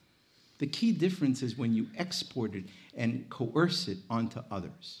environment. The key difference is when you export it and coerce it onto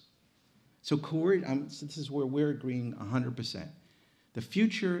others. So this is where we're agreeing 100%. The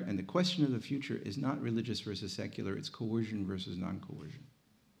future and the question of the future is not religious versus secular, it's coercion versus non-coercion.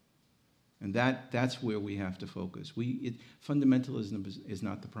 And that's where we have to focus. Fundamentalism is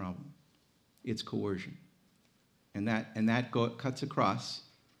not the problem. It's coercion. And that cuts across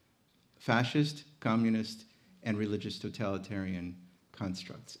fascist, communist, and religious totalitarian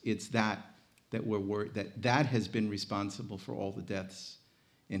constructs. It's that we're worried that has been responsible for all the deaths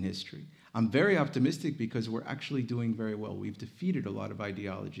in history. I'm very optimistic because we're actually doing very well. We've defeated a lot of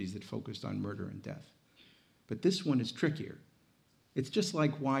ideologies that focused on murder and death. But this one is trickier. It's just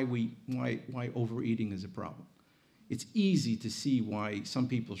like why overeating is a problem. It's easy to see why some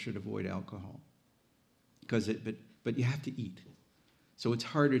people should avoid alcohol. But you have to eat. So it's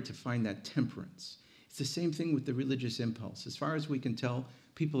harder to find that temperance. It's the same thing with the religious impulse. As far as we can tell,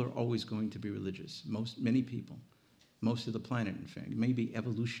 people are always going to be religious. Many people. Most of the planet, in fact. It may be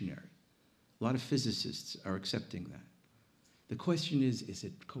evolutionary. A lot of physicists are accepting that. The question is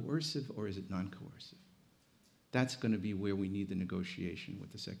it coercive or is it non-coercive? That's going to be where we need the negotiation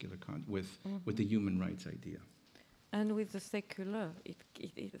with the secular, with the human rights idea. And with the secular,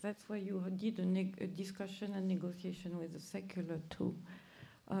 that's why you did a discussion and negotiation with the secular too.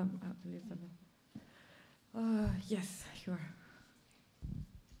 Elizabeth. Yes, you are.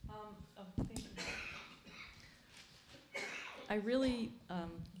 Thank you. I really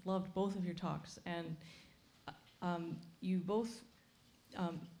loved both of your talks, and you both,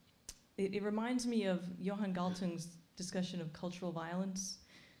 it reminds me of Johan Galtung's discussion of cultural violence,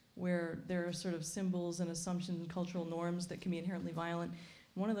 where there are sort of symbols and assumptions and cultural norms that can be inherently violent.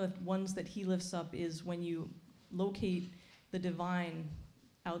 One of the ones that he lifts up is when you locate the divine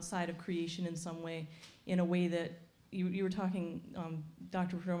outside of creation in some way, in a way that you were talking,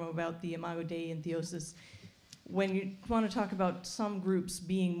 Dr. Perdomo, about the Imago Dei and theosis. When you want to talk about some groups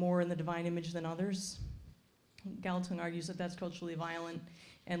being more in the divine image than others, Galtung argues that that's culturally violent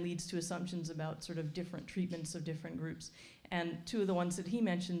and leads to assumptions about sort of different treatments of different groups. And two of the ones that he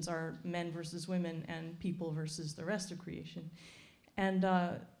mentions are men versus women and people versus the rest of creation. And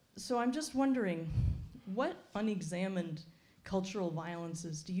so I'm just wondering, what unexamined cultural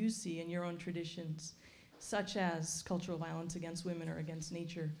violences do you see in your own traditions, such as cultural violence against women or against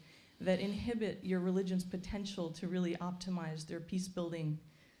nature, that inhibit your religion's potential to really optimize their peace-building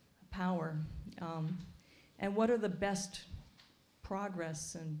power? And what are the best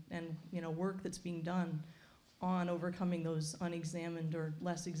progress and work that's being done on overcoming those unexamined or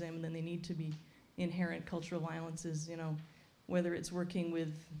less examined than they need to be inherent cultural violences, whether it's working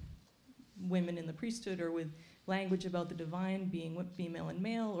with women in the priesthood or with language about the divine being female and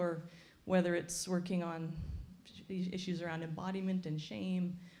male, or whether it's working on issues around embodiment and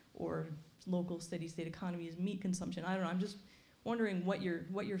shame or local steady-state economies, meat consumption. I don't know, I'm just wondering what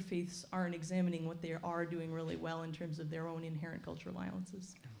your faiths are in examining what they are doing really well in terms of their own inherent cultural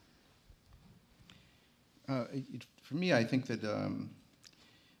violences. For me, I think that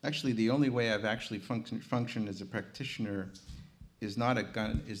actually the only way I've actually functioned as a practitioner is not a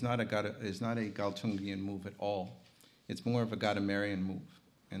Galtungian move at all. It's more of a Gadameryan move,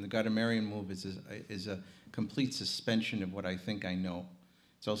 and the Gadameryan move is a complete suspension of what I think I know.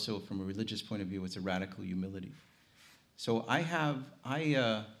 It's also, from a religious point of view, it's a radical humility. So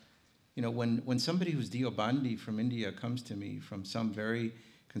when somebody who's Deobandi from India comes to me from some very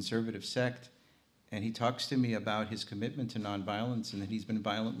conservative sect, and he talks to me about his commitment to nonviolence and that he's been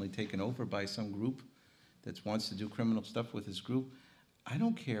violently taken over by some group that wants to do criminal stuff with his group. I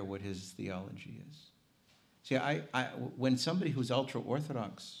don't care what his theology is. See, when somebody who's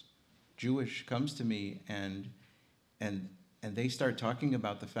ultra-Orthodox Jewish comes to me and they start talking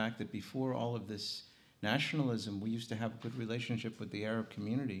about the fact that before all of this nationalism, we used to have a good relationship with the Arab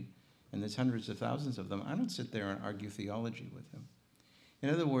community, and there's hundreds of thousands of them, I don't sit there and argue theology with him. In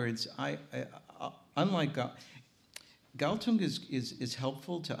other words, unlike Galtung is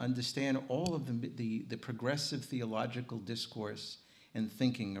helpful to understand all of the progressive theological discourse and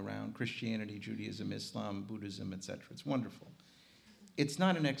thinking around Christianity, Judaism, Islam, Buddhism, etc. It's wonderful. It's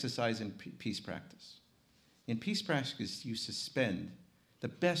not an exercise in peace practice. In peace practice, you suspend. The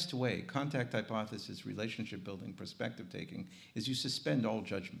best way, contact hypothesis, relationship building, perspective taking, is you suspend all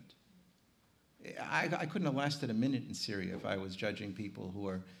judgment. I couldn't have lasted a minute in Syria if I was judging people who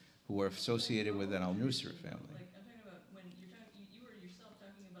are associated with an al-Nusra family. Like, I'm talking about when you were yourself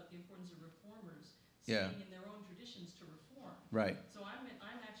talking about the importance of reformers Yeah. staying in their own traditions to reform. Right. So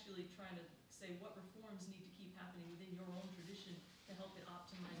I'm actually trying to say what reforms need to keep happening within your own tradition to help it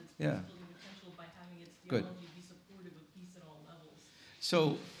optimize its Yeah. peace-building potential by having its Good. theology be supportive of peace at all levels.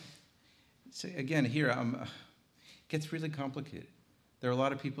 So again, here it gets really complicated. There are a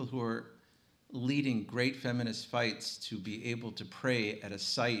lot of people who are leading great feminist fights to be able to pray at a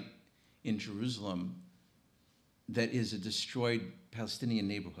site in Jerusalem that is a destroyed Palestinian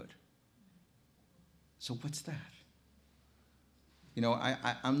neighborhood. So what's that? You know,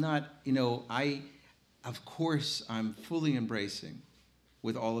 I'm not, you know, of course, I'm fully embracing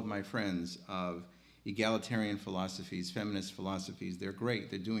with all of my friends of egalitarian philosophies, feminist philosophies. They're great.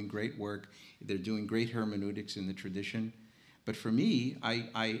 They're doing great work. They're doing great hermeneutics in the tradition. But for me,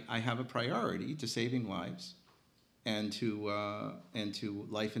 I have a priority to saving lives and to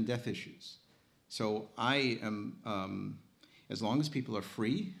life and death issues. So I am, as long as people are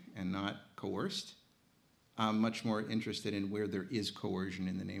free and not coerced, I'm much more interested in where there is coercion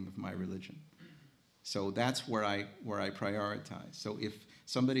in the name of my religion. So that's where I prioritize. So if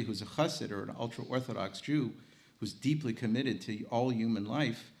somebody who's a chassid or an ultra-Orthodox Jew who's deeply committed to all human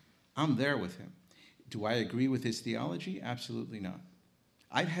life, I'm there with him. Do I agree with his theology? Absolutely not.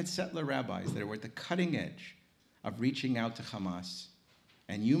 I've had settler rabbis that were at the cutting edge of reaching out to Hamas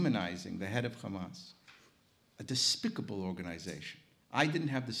and humanizing the head of Hamas, a despicable organization. I didn't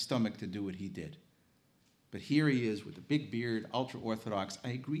have the stomach to do what he did. But here he is with a big beard, ultra-Orthodox.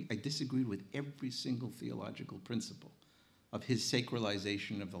 I disagreed with every single theological principle of his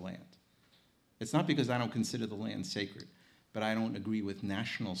sacralization of the land. It's not because I don't consider the land sacred, but I don't agree with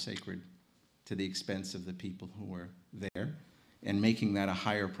national sacred to the expense of the people who were there, and making that a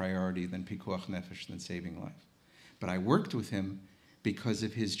higher priority than pikuach nefesh, than saving life. But I worked with him because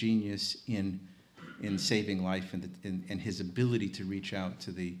of his genius in saving life and his ability to reach out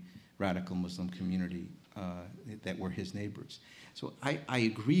to the radical Muslim community that were his neighbors. So I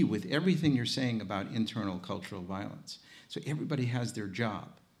agree with everything you're saying about internal cultural violence. So everybody has their job.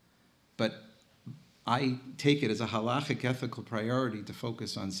 But I take it as a halachic ethical priority to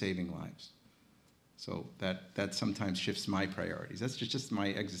focus on saving lives. So that sometimes shifts my priorities. That's just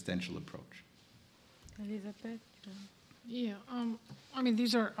my existential approach. Elizabeth? Yeah, I mean,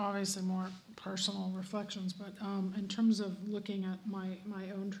 these are obviously more personal reflections, but in terms of looking at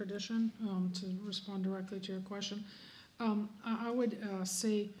my own tradition, to respond directly to your question, I would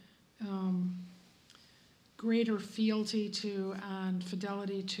say greater fealty to and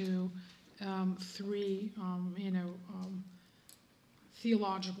fidelity to three,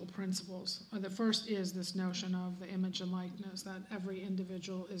 theological principles. The first is this notion of the image and likeness, that every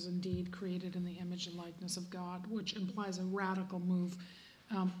individual is indeed created in the image and likeness of God, which implies a radical move.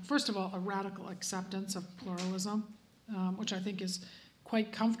 First of all, a radical acceptance of pluralism, which I think is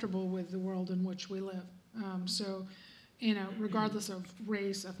quite comfortable with the world in which we live. So, regardless of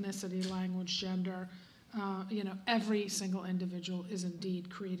race, ethnicity, language, gender, every single individual is indeed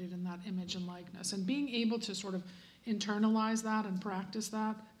created in that image and likeness. And being able to sort of internalize that and practice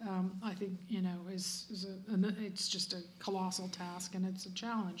that, I think, it's just a colossal task, and it's a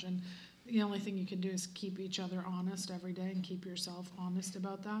challenge. And the only thing you can do is keep each other honest every day and keep yourself honest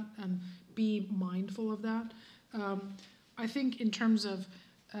about that and be mindful of that. I think in terms of,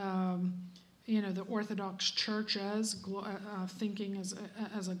 the Orthodox Church as thinking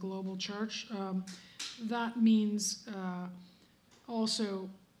as a global church, that means also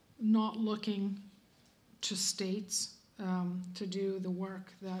not looking to states to do the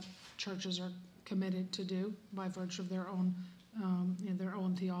work that churches are committed to do by virtue of their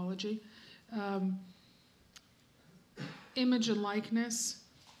own theology. Image and likeness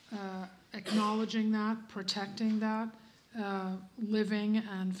acknowledging that, protecting that, living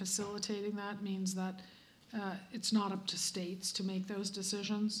and facilitating that means that it's not up to states to make those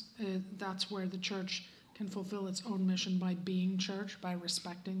decisions. That's where the church can fulfill its own mission by being church, by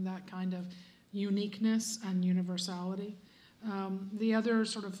respecting that kind of uniqueness and universality. The other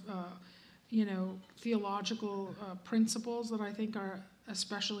sort of, theological principles that I think are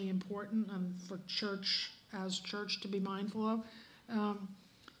especially important and for church as church to be mindful of.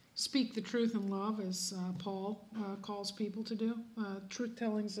 Speak the truth in love, as Paul calls people to do.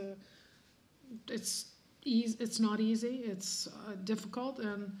 Truth-telling's it's not easy, it's difficult,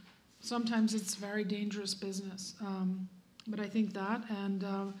 and sometimes it's very dangerous business. But I think that, and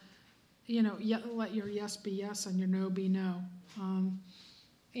let your yes be yes and your no be no.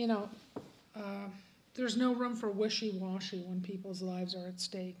 There's no room for wishy-washy when people's lives are at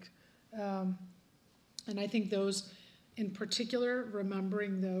stake. And I think those, in particular,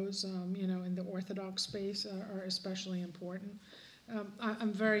 remembering those, in the Orthodox space are especially important.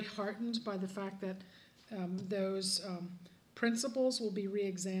 I'm very heartened by the fact that those principles will be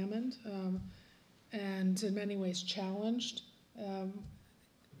re-examined and in many ways challenged. In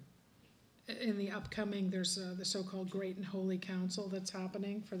the upcoming, there's the so-called Great and Holy Council that's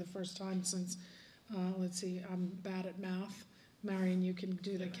happening for the first time since, I'm bad at math. Marion, you can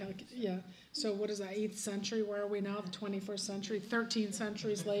do the yeah. So what is that, 8th century? Where are we now? The 21st century? 13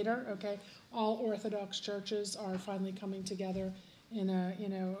 centuries later, okay? All Orthodox churches are finally coming together in a,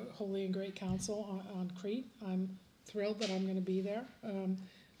 Holy and Great Council on Crete. I'm thrilled that I'm going to be there.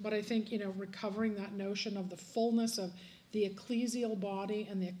 But I think, recovering that notion of the fullness of the ecclesial body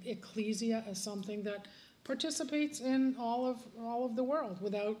and the ecclesia as something that participates in all of the world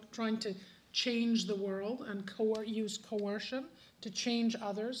without trying to change the world and use coercion to change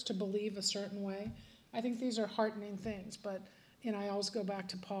others to believe a certain way. I think these are heartening things, but I always go back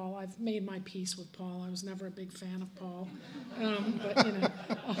to Paul. I've made my peace with Paul. I was never a big fan of Paul, but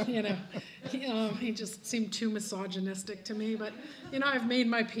he just seemed too misogynistic to me. But I've made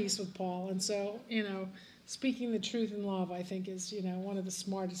my peace with Paul, and so speaking the truth in love, I think, is one of the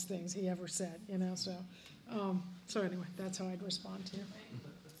smartest things he ever said. So anyway, that's how I'd respond to you.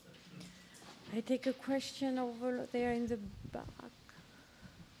 I take a question over there in the back.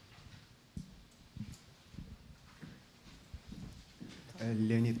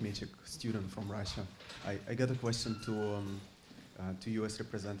 Leonid Mechik, student from Russia. I got a question to U.S.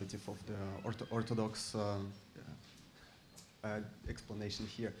 representative of the Orthodox explanation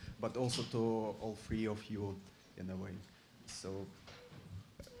here, but also to all three of you in a way. So,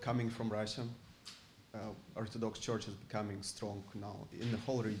 coming from Russia, Orthodox Church is becoming strong now in the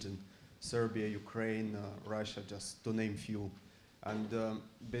whole region. Serbia, Ukraine, Russia, just to name few, and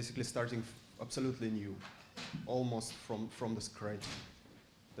basically starting absolutely new, almost from the scratch.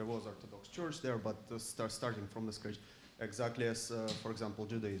 There was Orthodox Church there, but starting from the scratch, exactly as, for example,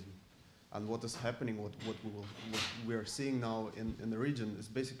 Judaism. And what is happening, what we are seeing now in the region is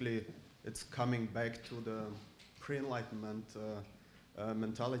basically it's coming back to the pre-Enlightenment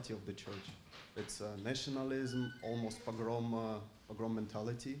mentality of the church. It's nationalism, almost pogrom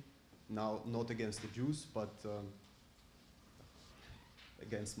mentality. Now, not against the Jews, but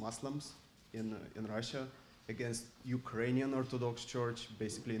against Muslims in Russia, against Ukrainian Orthodox Church.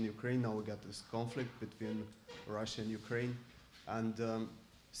 Basically, in Ukraine now we got this conflict between Russia and Ukraine, and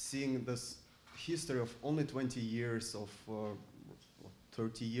seeing this history of only 20 years of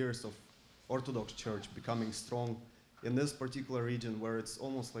 30 years of Orthodox Church becoming strong in this particular region, where it's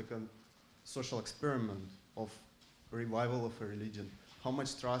almost like a social experiment of revival of a religion. How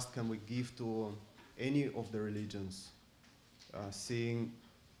much trust can we give to any of the religions, seeing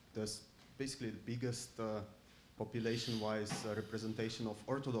this basically the biggest population-wise representation of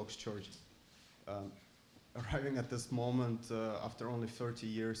Orthodox Church, arriving at this moment after only 30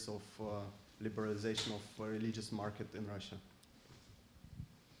 years of liberalization of religious market in Russia?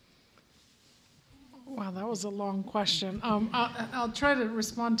 Wow, that was a long question. I'll try to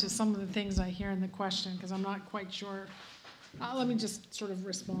respond to some of the things I hear in the question because I'm not quite sure. Let me just sort of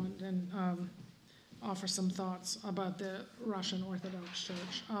respond and offer some thoughts about the Russian Orthodox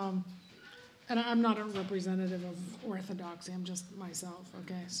Church. And I'm not a representative of Orthodoxy, I'm just myself,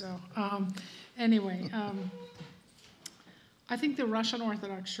 okay? So anyway, I think the Russian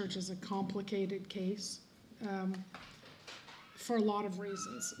Orthodox Church is a complicated case for a lot of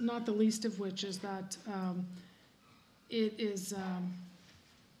reasons, not the least of which is that it is...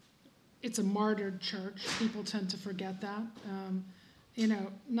 it's a martyred church. People tend to forget that.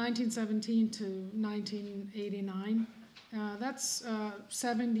 1917 to 1989, that's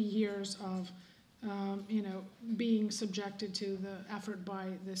 70 years of being subjected to the effort by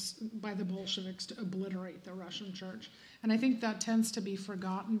the Bolsheviks to obliterate the Russian church. And I think that tends to be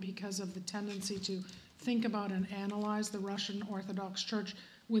forgotten because of the tendency to think about and analyze the Russian Orthodox Church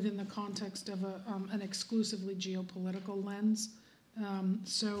within the context of an exclusively geopolitical lens.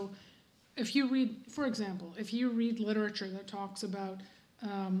 So if you read, for example, if you read literature that talks about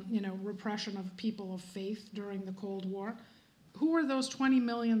repression of people of faith during the Cold War, who were those 20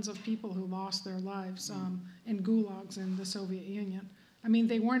 millions of people who lost their lives in gulags in the Soviet Union? I mean,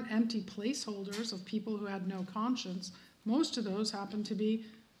 they weren't empty placeholders of people who had no conscience. Most of those happened to be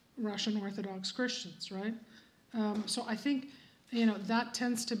Russian Orthodox Christians, right? So I think, that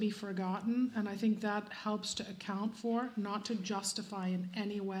tends to be forgotten, and I think that helps to account for, not to justify in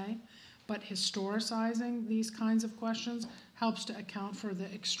any way, but historicizing these kinds of questions helps to account for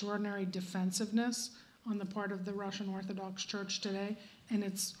the extraordinary defensiveness on the part of the Russian Orthodox Church today, and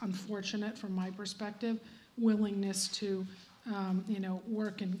it's unfortunate from my perspective, willingness to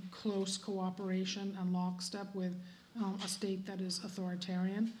work in close cooperation and lockstep with a state that is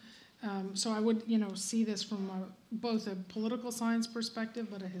authoritarian. So I would, see this from both a political science perspective,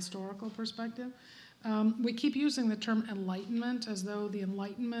 but a historical perspective. We keep using the term enlightenment as though the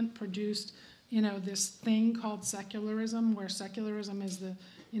Enlightenment produced, this thing called secularism, where secularism is the,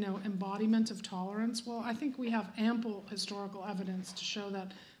 embodiment of tolerance. Well, I think we have ample historical evidence to show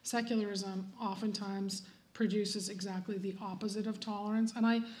that secularism oftentimes produces exactly the opposite of tolerance.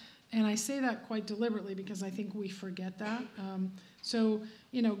 And I say that quite deliberately because I think we forget that. So,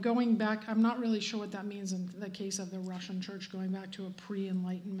 going back, I'm not really sure what that means in the case of the Russian church, going back to a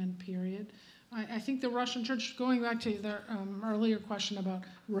pre-Enlightenment period. I think the Russian church, going back to the earlier question about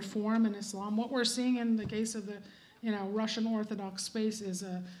reform in Islam, what we're seeing in the case of the, Russian Orthodox space is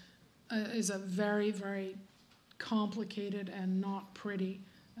a very, very complicated and not pretty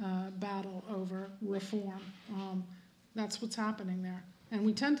battle over reform. That's what's happening there. And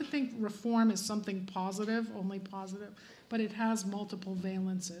we tend to think reform is something positive, only positive, but it has multiple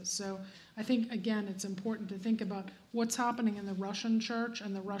valences. So I think, again, it's important to think about what's happening in the Russian church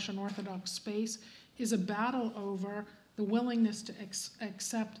and the Russian Orthodox space is a battle over the willingness to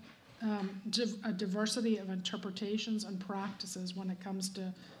accept a diversity of interpretations and practices when it comes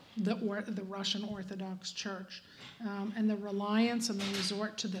to the Russian Orthodox Church. And the reliance and the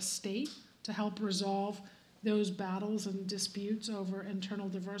resort to the state to help resolve those battles and disputes over internal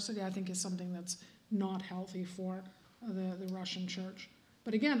diversity, I think, is something that's not healthy for the Russian church.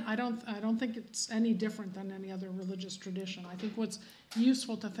 But again, I don't think it's any different than any other religious tradition. I think what's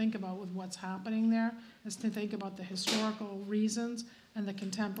useful to think about with what's happening there is to think about the historical reasons and the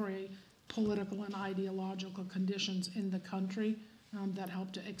contemporary political and ideological conditions in the country that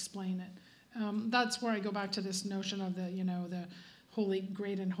help to explain it. That's where I go back to this notion of the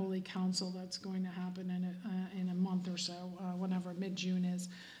Great and Holy Council that's going to happen in a month or so, whenever mid-June is.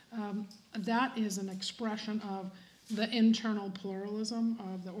 That is an expression of the internal pluralism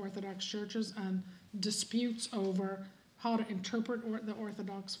of the Orthodox churches and disputes over how to interpret the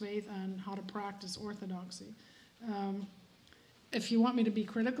Orthodox faith and how to practice orthodoxy. If you want me to be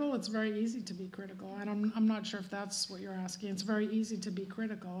critical, it's very easy to be critical. And I'm not sure if that's what you're asking. It's very easy to be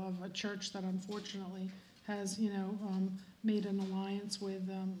critical of a church that unfortunately has, made an alliance with,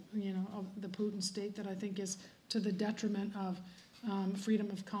 of the Putin state that I think is to the detriment of freedom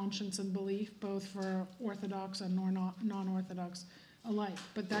of conscience and belief, both for Orthodox and non-Orthodox alike.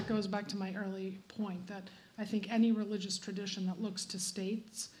 But that goes back to my early point that I think any religious tradition that looks to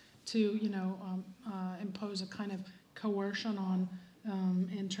states to, impose a kind of coercion on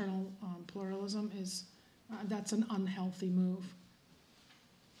internal pluralism that's an unhealthy move.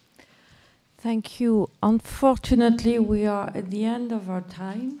 Thank you. Unfortunately, we are at the end of our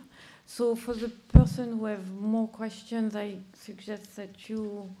time. So for the person who have more questions, I suggest that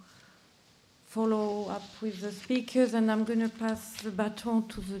you follow up with the speakers, and I'm going to pass the baton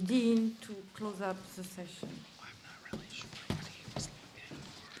to the dean to close up the session. I'm not really sure what he was looking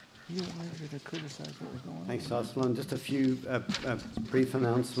for. You wanted to criticize what was going on. Thanks, Jocelyn. Just a few brief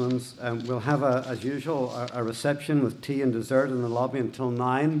announcements. We'll have, as usual, a reception with tea and dessert in the lobby until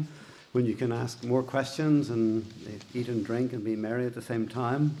 9, when you can ask more questions and eat and drink and be merry at the same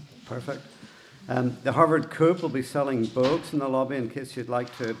time. Perfect. The Harvard Coop will be selling books in the lobby in case you'd like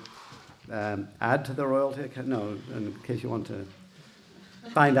to add to the royalty account. No, in case you want to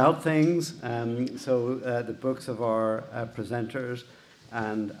find out things. So the books of our presenters.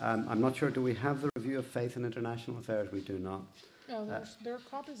 And I'm not sure, do we have the Review of Faith and International Affairs? We do not. Oh, there are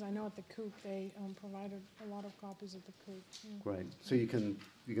copies, I know, at the Coop. They provided a lot of copies at the Coop. Yeah. Great. So you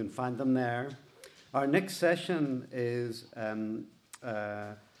can find them there. Our next session is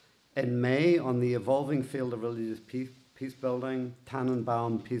In May, on the evolving field of religious peace building,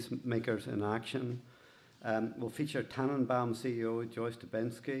 Tannenbaum Peacemakers in Action, will feature Tannenbaum CEO Joyce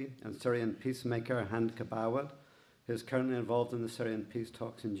Dubinsky and Syrian peacemaker Hand Kabawat, who is currently involved in the Syrian peace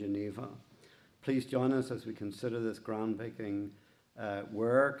talks in Geneva. Please join us as we consider this groundbreaking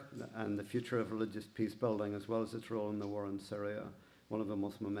work and the future of religious peace building, as well as its role in the war in Syria, one of the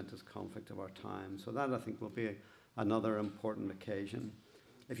most momentous conflicts of our time. So that, I think, will be another important occasion.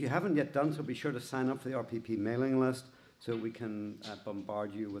 If you haven't yet done so, be sure to sign up for the RPP mailing list so we can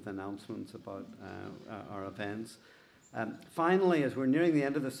bombard you with announcements about our events. Finally, as we're nearing the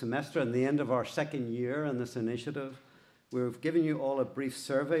end of the semester and the end of our second year in this initiative, we've given you all a brief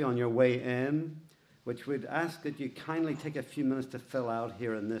survey on your way in, which we'd ask that you kindly take a few minutes to fill out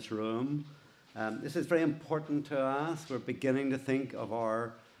here in this room. This is very important to us. We're beginning to think of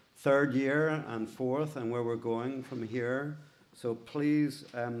our third year and fourth and where we're going from here. So please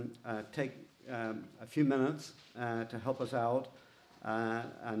take a few minutes to help us out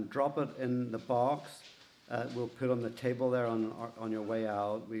and drop it in the box. We'll put on the table there on your way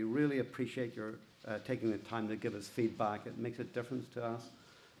out. We really appreciate your taking the time to give us feedback. It makes a difference to us.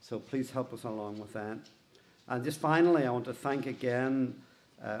 So please help us along with that. And just finally, I want to thank again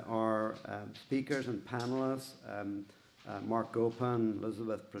our speakers and panelists, Mark Gopin,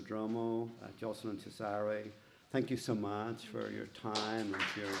 Elizabeth Prodromo, Jocelyn Cesare. Thank you so much for your time and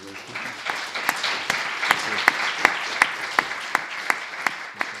for your wisdom.